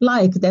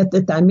liked at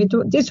the time.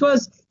 This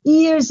was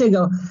years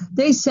ago.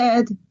 They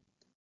said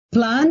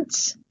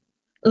plants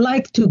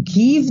like to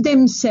give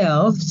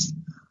themselves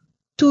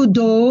to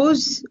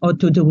those or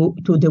to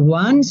the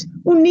ones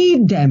who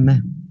need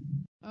them.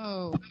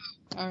 Oh,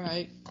 all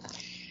right.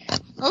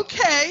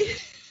 Okay.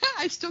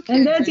 I still can't.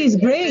 And that is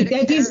great.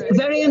 That is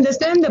very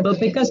understandable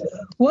because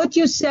what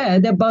you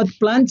said about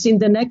plants in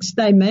the next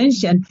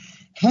dimension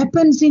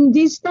happens in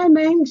this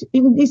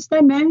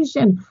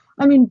dimension.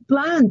 I mean,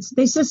 plants,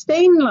 they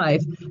sustain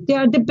life. They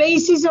are the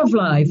basis of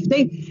life.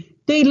 They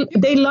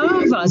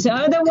love us.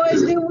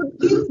 Otherwise, they would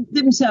give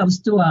themselves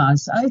to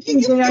us. I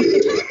think they are.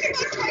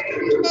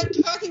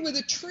 Talking with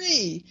a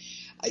tree.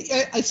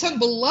 Some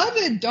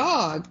beloved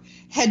dog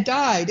had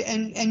died,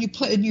 and you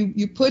put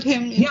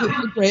him into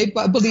a grave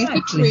beneath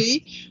a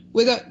tree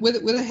with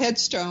a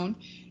headstone.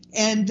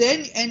 And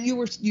then, you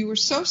were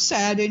so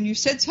sad, and you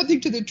said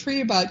something to the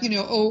tree about,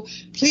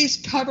 please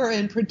cover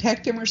and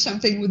protect him or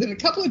something. Within a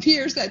couple of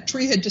years, that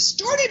tree had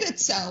distorted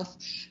itself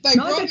by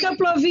not a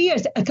couple of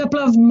years, a couple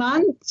of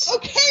months.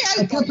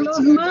 Okay, a couple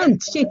of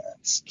months. She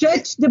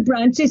stretched the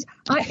branches.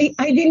 I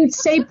didn't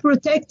say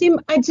protect him.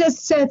 I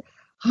just said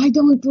I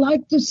don't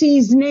like to see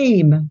his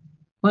name.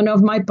 One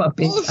of my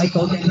puppies. I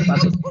called him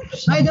puppy.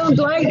 I don't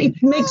like it.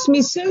 It makes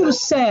me so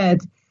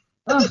sad.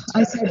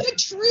 I said,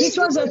 this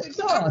was a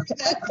thought.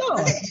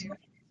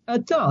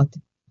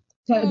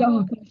 Said,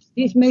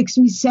 this makes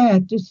me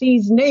sad to see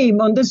his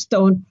name on the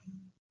stone.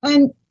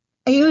 And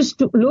I used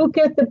to look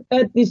at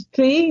this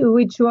tree,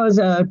 which was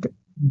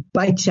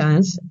by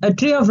chance a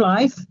tree of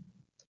life.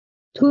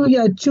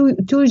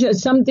 Tuja,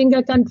 something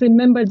I can't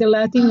remember the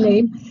Latin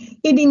name.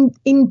 In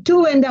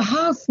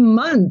 2.5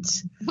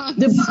 months,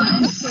 the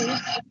branches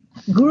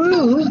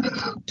grew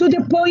to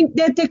the point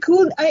that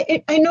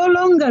I no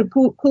longer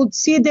could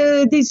see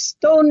this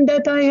stone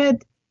that I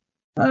had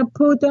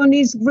put on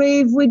his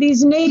grave with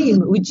his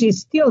name, which is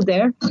still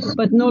there,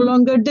 but no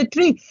longer the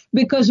tree.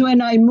 Because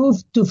when I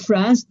moved to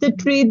France, the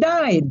tree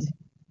died.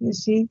 You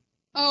see?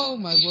 Oh,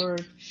 my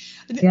word.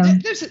 Yeah.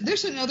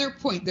 There's another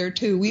point there,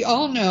 too. We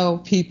all know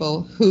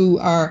people who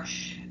are,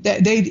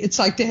 it's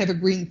like they have a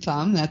green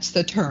thumb. That's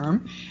the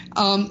term.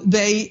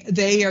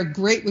 They are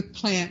great with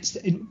plants.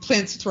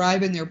 Plants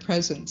thrive in their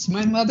presence.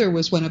 My mother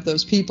was one of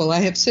those people.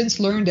 I have since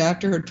learned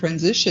after her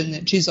transition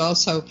that she's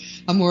also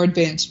a more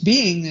advanced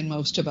being than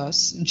most of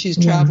us, and she's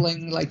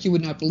traveling like you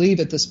would not believe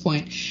at this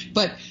point.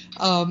 But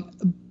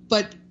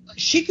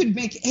she could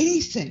make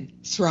anything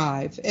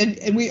thrive,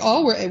 and we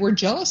all were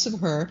jealous of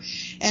her.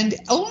 And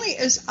only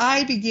as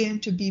I began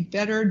to be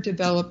better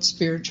developed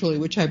spiritually,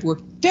 which I've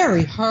worked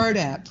very hard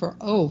at for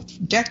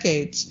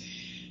decades,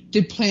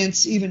 did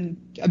plants even.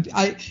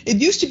 It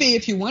used to be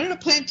if you wanted a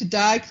plant to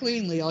die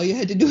cleanly, all you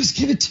had to do was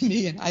give it to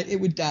me, and it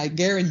would die,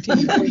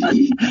 guaranteed. Not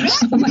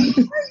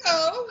anymore,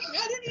 though.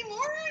 Not anymore.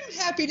 I'm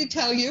happy to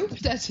tell you.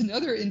 That's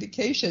another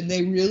indication.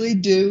 They really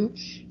do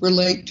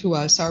relate to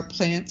us. Our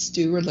plants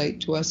do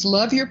relate to us.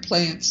 Love your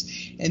plants,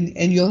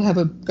 and you'll have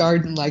a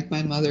garden like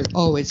my mother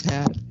always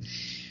had.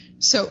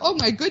 So, oh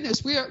my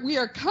goodness, we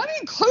are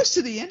coming close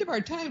to the end of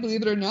our time,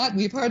 believe it or not.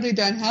 We've hardly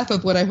done half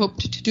of what I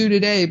hoped to do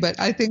today, but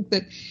I think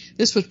that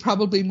this was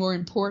probably more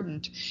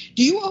important.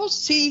 Do you all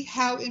see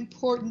how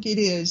important it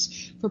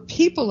is for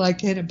people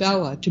like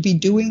Annabella to be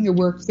doing the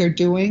work they're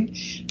doing?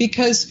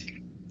 Because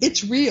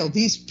it's real.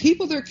 These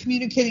people they're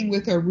communicating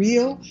with are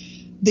real.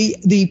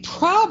 The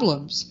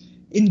problems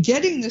in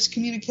getting this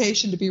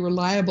communication to be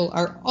reliable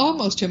are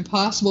almost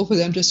impossible for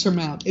them to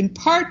surmount, in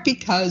part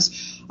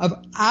because of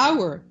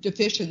our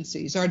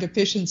deficiencies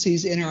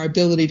in our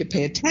ability to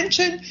pay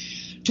attention,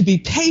 to be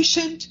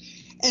patient,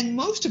 and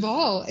most of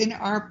all in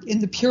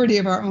the purity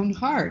of our own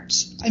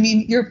hearts. I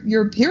mean,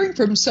 you're hearing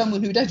from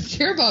someone who doesn't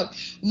care about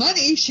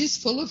money. She's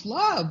full of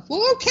love.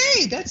 Well,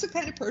 okay, that's the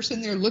kind of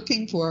person they're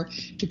looking for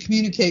to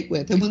communicate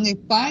with. And when they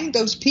find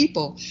those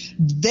people,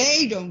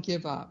 they don't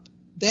give up.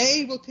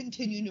 They will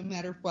continue no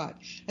matter what.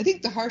 I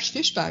think the Harsh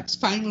Fishbacks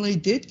finally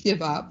did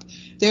give up.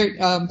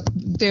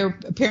 They're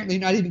apparently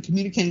not even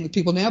communicating with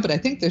people now, but I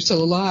think they're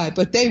still alive.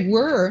 But they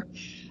were,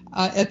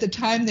 at the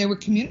time they were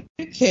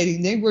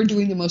communicating, they were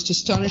doing the most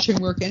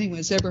astonishing work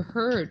anyone's ever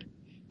heard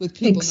with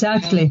people.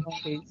 Exactly.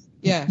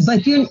 Yes.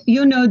 But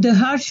you know, the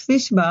Harsh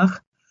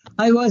Fishbach,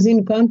 I was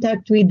in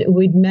contact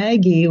with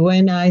Maggie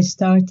when I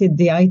started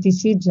the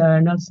ITC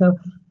Journal, so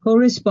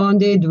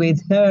corresponded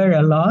with her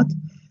a lot.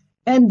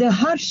 And the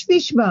Harsh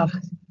Fishbach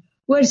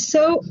were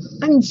so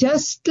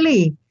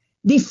unjustly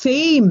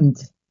defamed.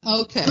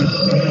 Okay.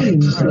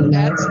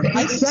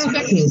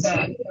 Exactly.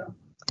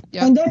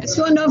 Yeah. And that's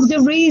one of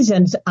the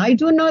reasons. I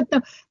do not know.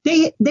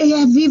 They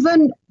have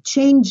even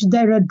changed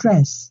their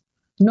address.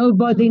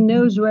 Nobody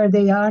knows where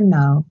they are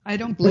now. I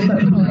don't blame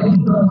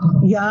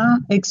them. Yeah,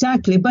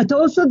 exactly. But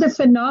also the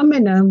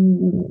phenomenon,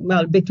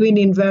 well, between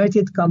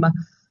inverted commas,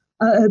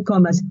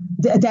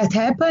 that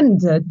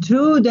happened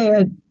through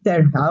their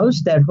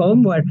house, their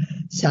home, where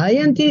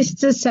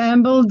scientists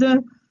assembled,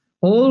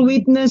 all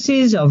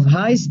witnesses of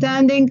high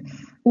standing,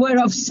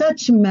 were of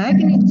such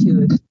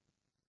magnitude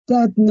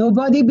that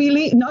nobody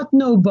believed,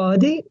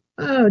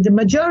 the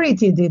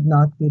majority did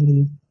not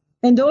believe.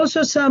 And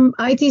also some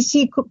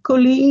ITC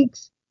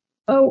colleagues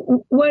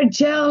were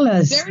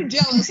jealous. Very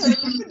jealous. I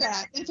remember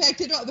that. In fact,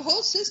 the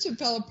whole system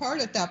fell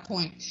apart at that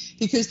point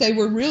because they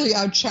were really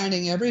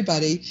outshining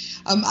everybody.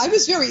 I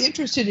was very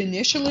interested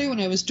initially when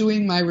I was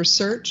doing my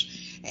research,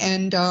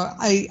 and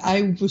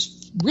I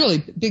was really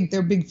big.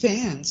 They're big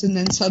fans, and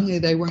then suddenly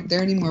they weren't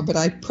there anymore. But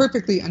I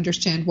perfectly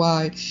understand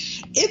why.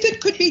 If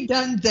it could be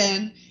done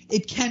then,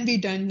 it can be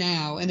done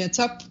now, and it's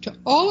up to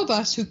all of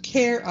us who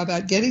care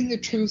about getting the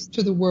truth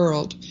to the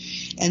world.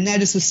 And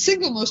that is the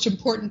single most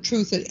important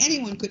truth that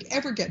anyone could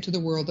ever get to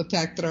the world, the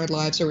fact that our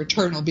lives are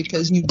eternal,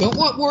 because you don't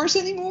want wars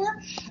anymore,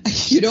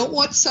 you don't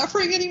want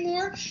suffering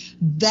anymore.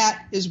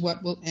 That is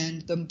what will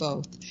end them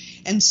both.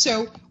 And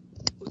so,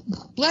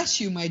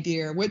 bless you, my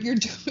dear, what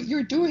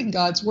you're doing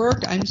God's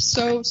work. I'm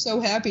so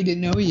happy to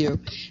know you.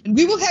 And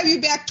we will have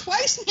you back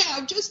twice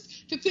now just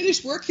to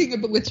finish working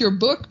with your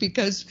book,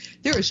 because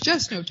there is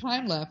just no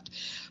time left.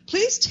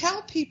 Please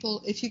tell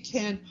people, if you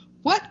can,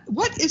 what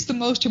is the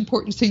most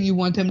important thing you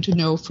want them to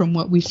know from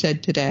what we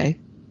said today?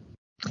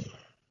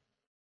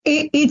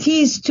 It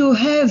is to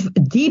have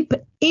deep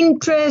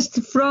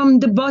interest from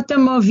the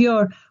bottom of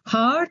your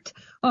heart,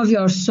 of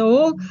your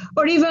soul,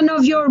 or even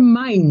of your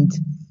mind.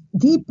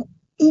 Deep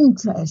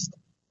interest,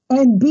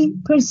 and be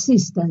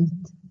persistent.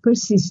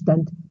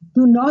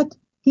 Do not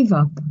give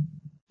up.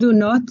 Do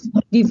not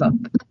give up.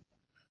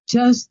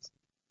 Just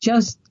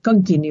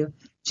continue.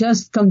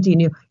 Just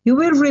continue. You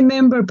will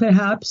remember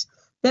perhaps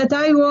that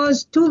I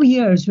was 2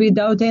 years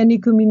without any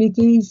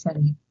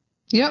communication.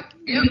 Yep.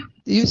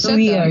 You said 2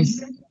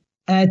 years.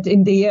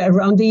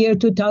 Around the year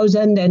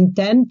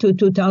 2010 to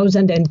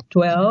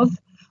 2012,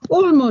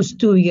 almost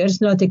 2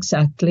 years, not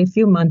exactly, a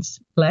few months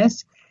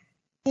less.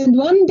 And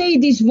one day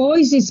these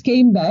voices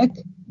came back,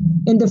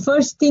 and the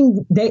first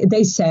thing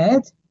they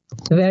said,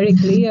 very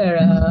clear,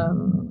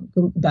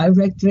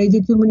 direct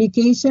radio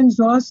communications,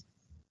 was,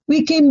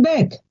 we came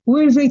back,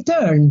 we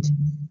returned.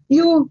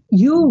 You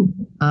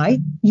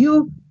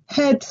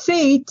had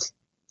faith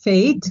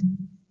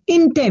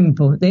in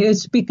tempo. They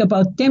speak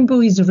about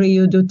tempo is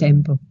Rio do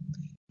Tempo.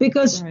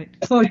 Because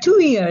for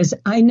 2 years,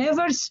 I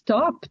never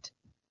stopped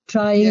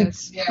trying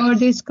for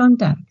this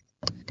contact.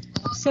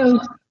 So,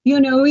 you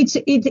know,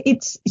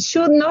 it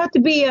should not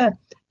be a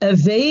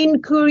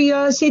vain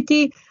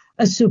curiosity,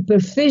 a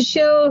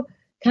superficial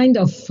kind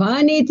of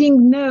funny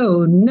thing.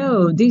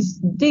 No, this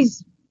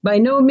by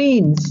no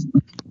means.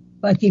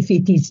 But if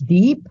it is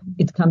deep,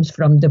 it comes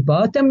from the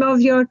bottom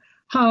of your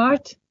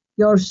heart,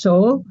 your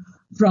soul,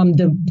 from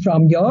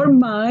your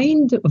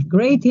mind of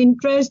great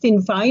interest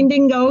in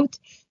finding out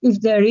if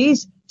there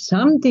is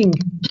something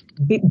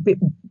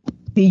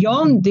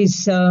beyond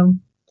this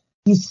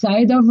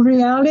side of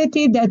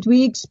reality that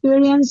we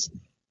experience,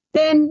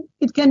 then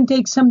it can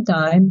take some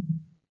time,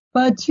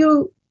 but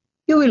you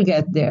will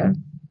get there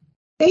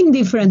in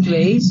different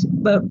ways.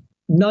 But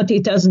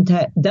it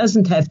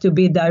doesn't have to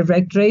be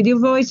direct radio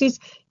voices.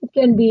 It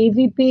can be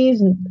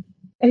EVPs. And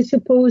I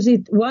suppose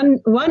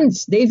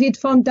once David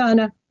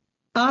Fontana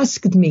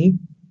asked me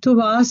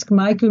to ask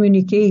my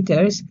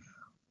communicators,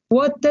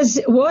 what does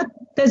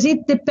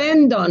it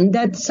depend on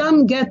that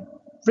some get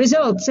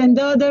results and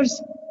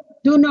others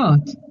do not?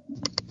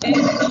 And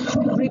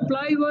the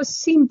reply was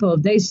simple.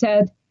 They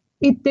said,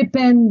 it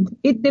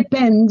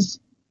depends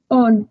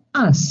on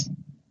us.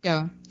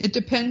 Yeah, it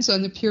depends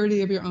on the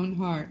purity of your own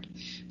heart.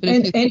 But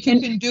if you think you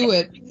can do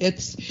it,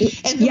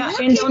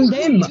 and on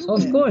them,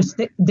 of course.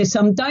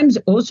 Sometimes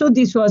also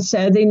this was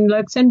said in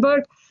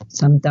Luxembourg.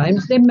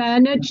 Sometimes they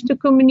manage to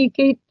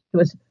communicate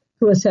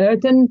to a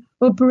certain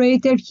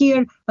operator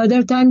here.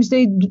 Other times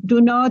they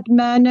do not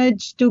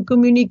manage to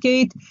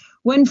communicate.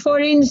 When, for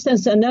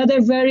instance,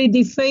 another very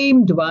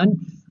defamed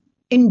one,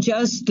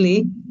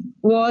 unjustly,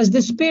 was the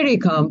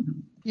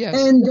Spiricom. Yes.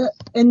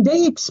 And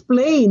they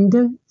explained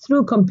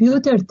through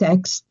computer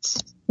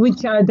texts,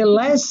 which are the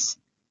less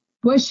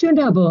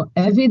questionable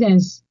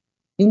evidence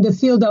in the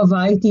field of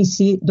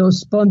ITC,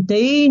 those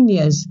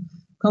spontaneous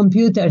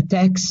computer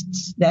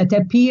texts that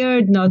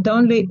appeared not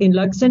only in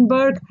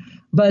Luxembourg,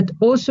 but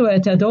also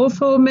at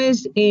Adolfo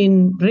Holmes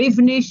in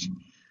Rivnich,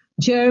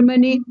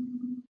 Germany.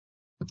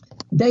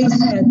 They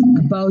said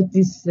about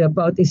this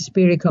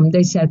Spiricom,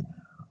 they said,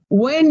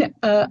 when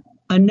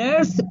an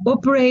Earth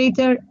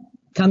operator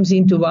comes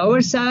into our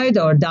side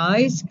or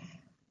dies,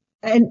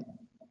 and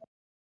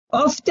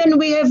often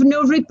we have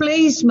no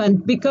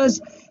replacement because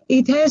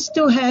it has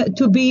to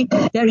be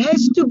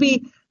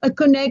a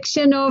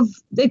connection of,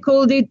 they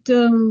called it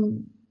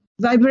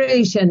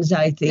vibrations,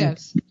 I think.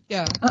 Yes,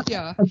 yeah.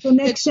 A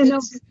connection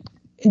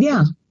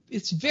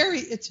It's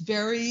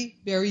very,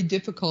 very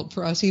difficult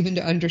for us even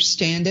to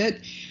understand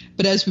it.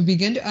 But as we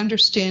begin to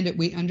understand it,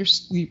 we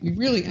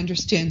really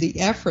understand the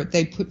effort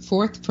they put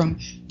forth from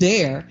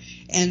there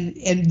and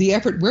the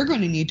effort we're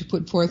going to need to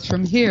put forth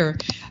from here.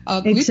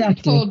 Exactly. We've been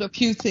told a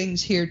few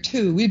things here,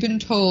 too. We've been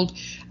told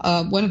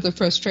one of the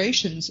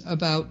frustrations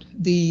about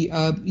the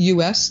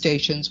U.S.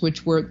 stations,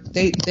 which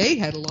they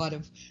had a lot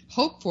of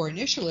hope for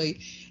initially,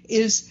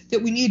 is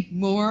that we need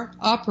more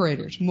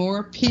operators,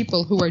 more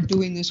people who are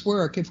doing this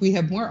work. If we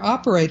have more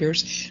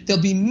operators,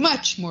 there'll be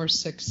much more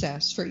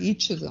success for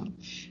each of them.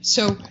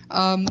 So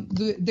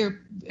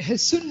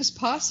as soon as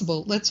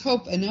possible, let's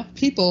hope enough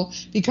people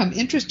become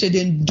interested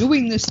in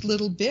doing this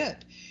little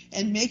bit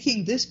and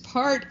making this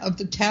part of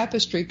the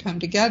tapestry come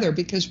together,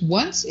 because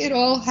once it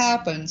all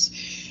happens,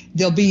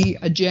 there'll be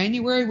a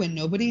January when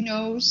nobody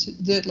knows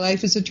that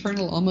life is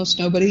eternal, almost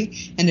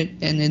nobody, and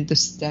in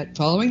that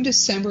following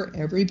December,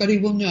 everybody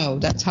will know.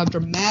 That's how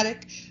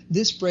dramatic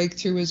this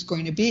breakthrough is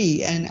going to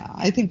be, and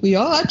I think we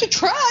all have to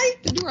try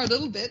to do our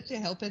little bit to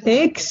help it happen.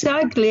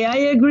 Exactly, I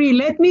agree.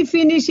 Let me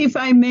finish, if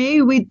I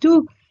may, with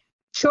two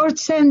short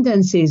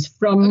sentences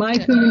from my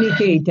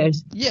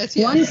communicators. Yes.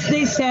 Once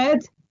they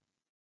said,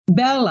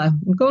 Bella,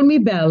 call me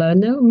Bella,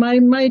 no,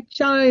 my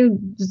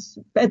child's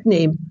pet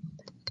name.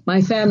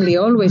 My family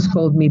always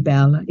called me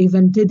Bella,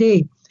 even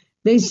today.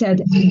 They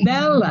said,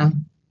 Bella,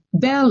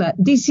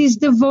 this is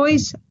the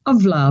voice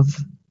of love.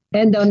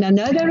 And on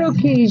another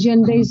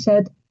occasion, they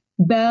said,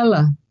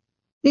 Bella,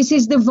 this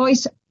is the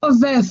voice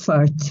of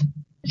effort.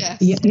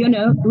 Yes. You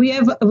know, we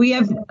have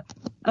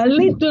a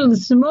little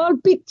small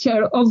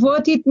picture of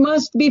what it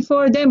must be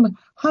for them,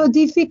 how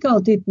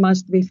difficult it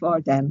must be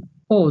for them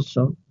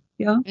also.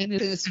 Yeah. And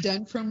it's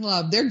done from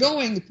love. They're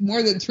going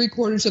more than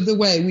 3/4 of the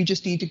way. We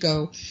just need to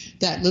go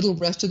that little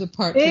rest of the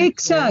part.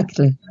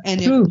 Exactly.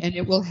 And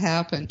it will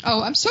happen.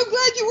 Oh, I'm so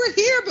glad you were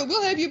here, but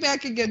we'll have you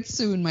back again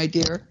soon, my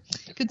dear.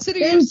 Consider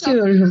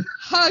yourself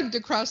hugged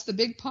across the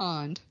big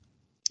pond.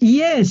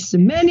 Yes,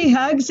 many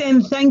hugs,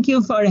 and thank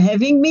you for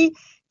having me.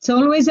 It's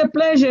always a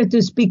pleasure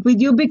to speak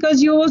with you,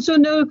 because you also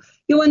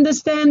you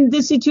understand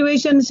the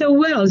situation so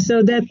well,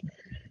 so that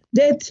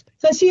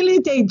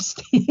facilitates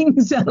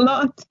things a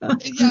lot. Yeah,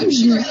 I'm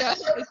sure. Yeah,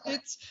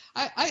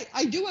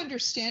 I do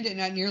understand it,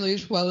 not nearly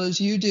as well as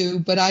you do,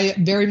 but I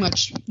very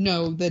much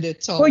know that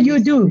it's all. Oh, you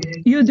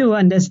do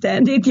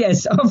understand it.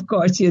 Yes, of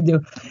course you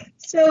do.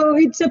 So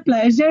it's a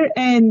pleasure,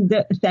 and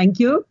thank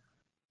you.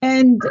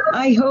 And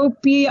I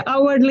hope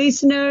our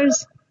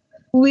listeners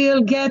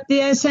will get the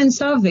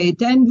essence of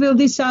it and will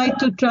decide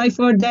to try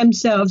for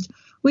themselves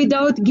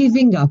without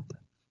giving up.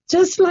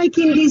 Just like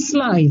in this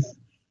life.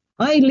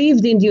 I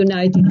lived in the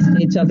United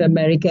States of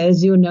America,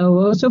 as you know,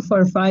 also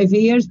for 5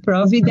 years,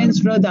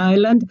 Providence, Rhode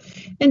Island.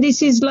 And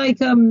this is like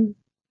one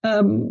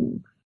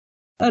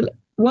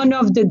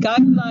of the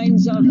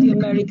guidelines of the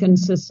American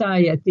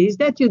society is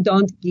that you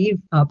don't give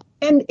up.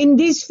 And in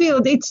this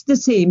field, it's the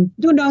same.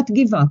 Do not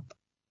give up.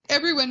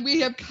 Everyone, we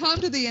have come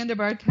to the end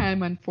of our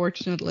time,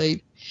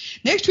 unfortunately.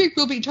 Next week,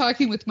 we'll be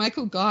talking with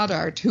Michael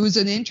Goddard, who is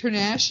an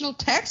international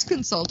tax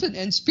consultant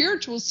and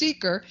spiritual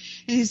seeker,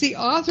 and he's the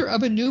author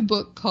of a new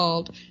book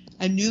called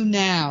A New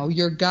Now,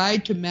 Your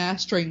Guide to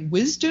Mastering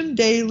Wisdom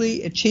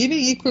Daily, Achieving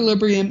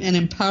Equilibrium, and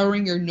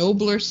Empowering Your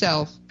Nobler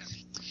Self.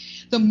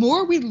 The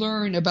more we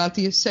learn about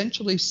the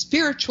essentially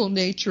spiritual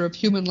nature of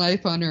human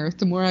life on Earth,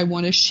 the more I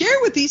want to share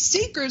with these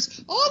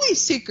seekers, all these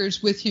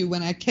seekers with you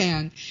when I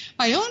can.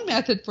 My own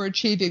method for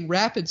achieving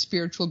rapid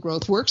spiritual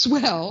growth works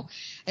well,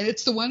 and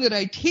it's the one that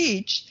I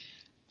teach.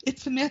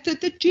 It's the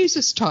method that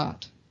Jesus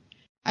taught.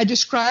 I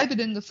describe it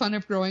in The Fun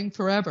of Growing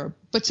Forever.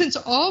 But since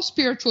all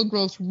spiritual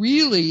growth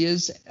really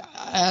is,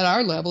 at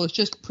our level, is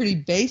just pretty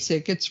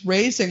basic, it's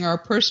raising our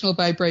personal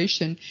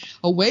vibration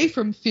away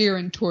from fear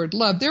and toward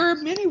love, there are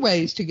many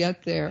ways to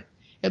get there,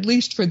 at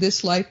least for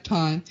this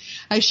lifetime.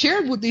 I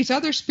shared with these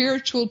other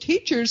spiritual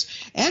teachers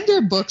and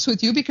their books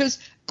with you because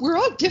we're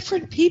all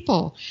different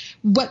people.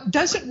 What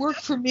doesn't work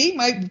for me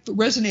might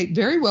resonate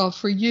very well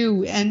for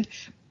you. And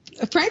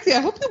frankly,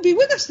 I hope you'll be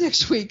with us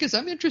next week because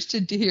I'm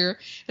interested to hear,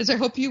 as I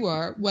hope you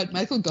are, what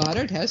Michael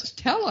Goddard has to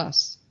tell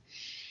us.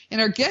 And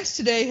our guest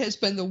today has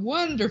been the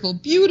wonderful,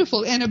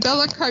 beautiful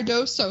Annabella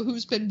Cardoso,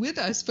 who's been with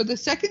us for the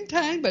second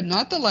time, but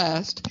not the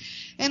last.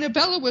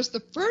 Annabella was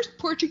the first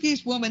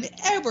Portuguese woman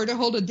ever to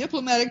hold a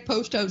diplomatic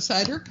post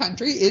outside her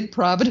country in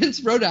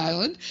Providence, Rhode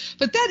Island.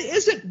 But that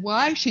isn't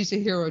why she's a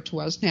hero to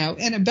us now.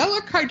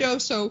 Annabella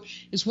Cardoso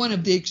is one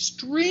of the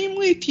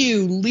extremely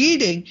few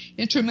leading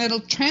intermental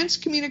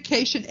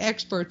transcommunication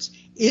experts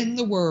in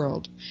the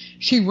world.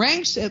 She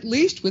ranks at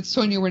least with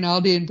Sonia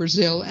Rinaldi in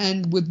Brazil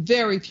and with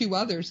very few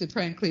others,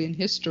 frankly, in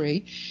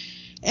history.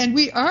 And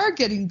we are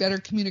getting better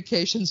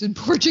communications in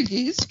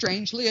Portuguese,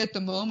 strangely, at the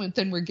moment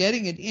than we're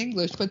getting in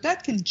English, but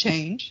that can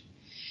change.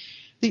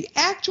 The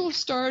actual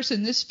stars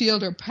in this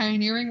field are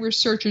pioneering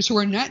researchers who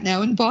are not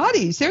now in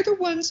bodies. They're the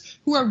ones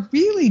who are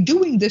really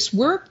doing this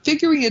work,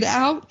 figuring it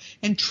out,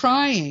 and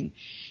trying.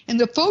 And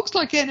the folks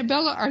like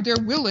Annabella are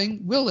their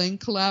willing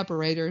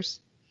collaborators.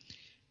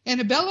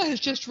 Annabella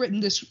has just written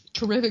this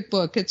terrific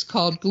book. It's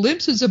called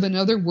Glimpses of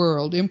Another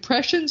World,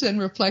 Impressions and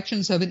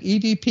Reflections of an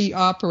EVP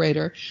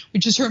Operator,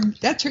 which is her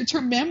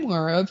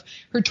memoir of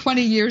her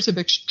 20 years of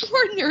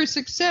extraordinary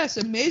success,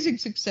 amazing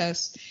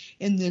success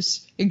in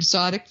this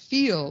exotic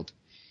field.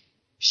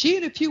 She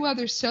and a few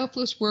other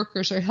selfless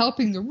workers are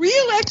helping the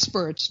real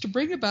experts to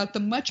bring about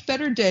the much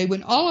better day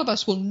when all of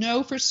us will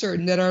know for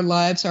certain that our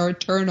lives are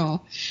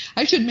eternal.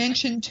 I should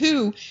mention,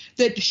 too,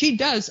 that she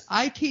does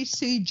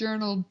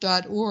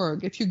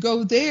itcjournal.org. If you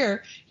go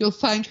there, you'll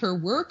find her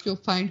work, you'll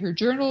find her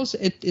journals.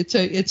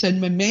 It's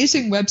an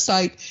amazing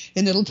website,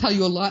 and it'll tell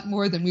you a lot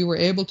more than we were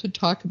able to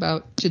talk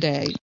about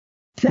today.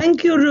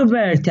 Thank you,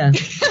 Roberta.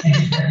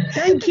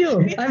 Thank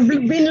you. I've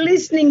been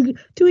listening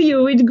to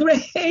you with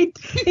great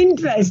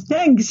interest.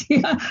 Thanks.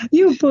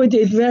 You put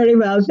it very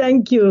well.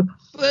 Thank you.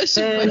 Bless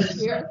you, my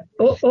dear.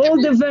 All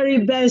the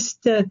very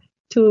best to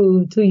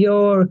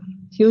your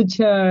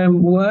future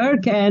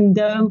work, and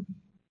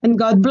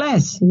God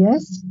bless.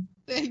 Yes.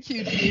 Thank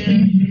you,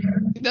 dear.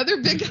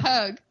 Another big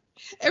hug.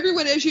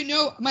 Everyone, as you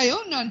know, my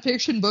own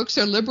nonfiction books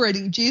are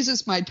Liberating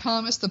Jesus, My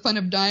Thomas, The Fun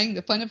of Dying,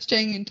 The Fun of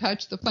Staying in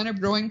Touch, The Fun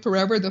of Growing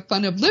Forever, The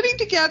Fun of Living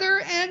Together,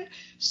 and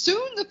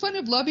soon The Fun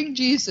of Loving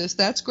Jesus.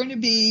 That's going to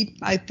be,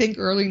 I think,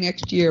 early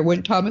next year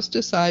when Thomas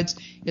decides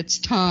it's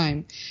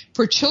time.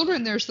 For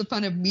children, there's The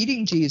Fun of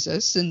Meeting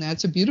Jesus, and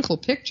that's a beautiful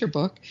picture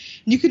book.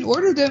 And you can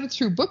order them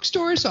through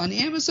bookstores on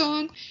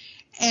Amazon,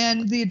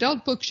 and the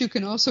adult books you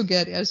can also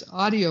get as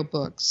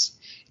audiobooks.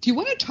 If you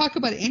want to talk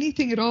about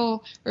anything at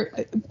all, or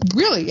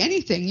really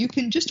anything, you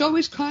can just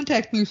always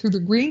contact me through the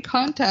green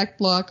contact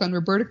block on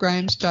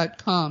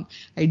robertagrimes.com.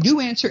 I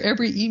do answer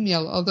every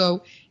email,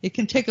 although it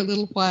can take a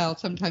little while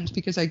sometimes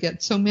because I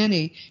get so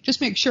many. Just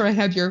make sure I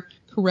have your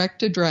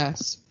correct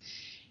address.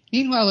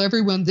 Meanwhile,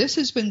 everyone, this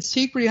has been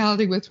Seek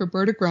Reality with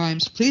Roberta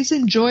Grimes. Please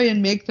enjoy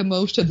and make the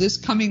most of this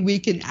coming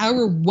week in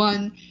our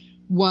one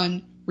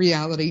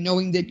reality,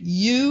 knowing that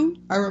you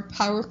are a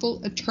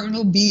powerful,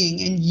 eternal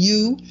being, and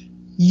you,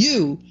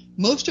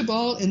 most of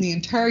all in the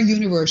entire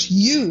universe,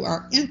 you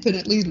are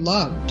infinitely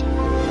loved.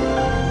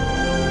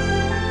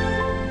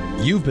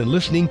 You've been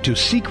listening to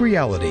Seek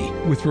Reality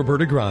with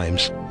Roberta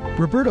Grimes.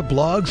 Roberta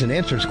blogs and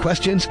answers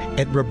questions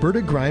at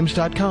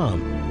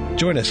robertagrimes.com.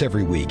 Join us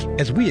every week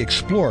as we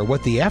explore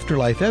what the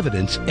afterlife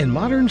evidence and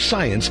modern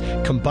science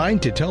combine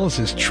to tell us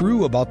is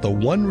true about the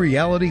one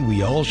reality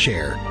we all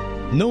share.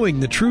 Knowing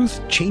the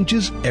truth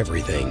changes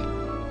everything.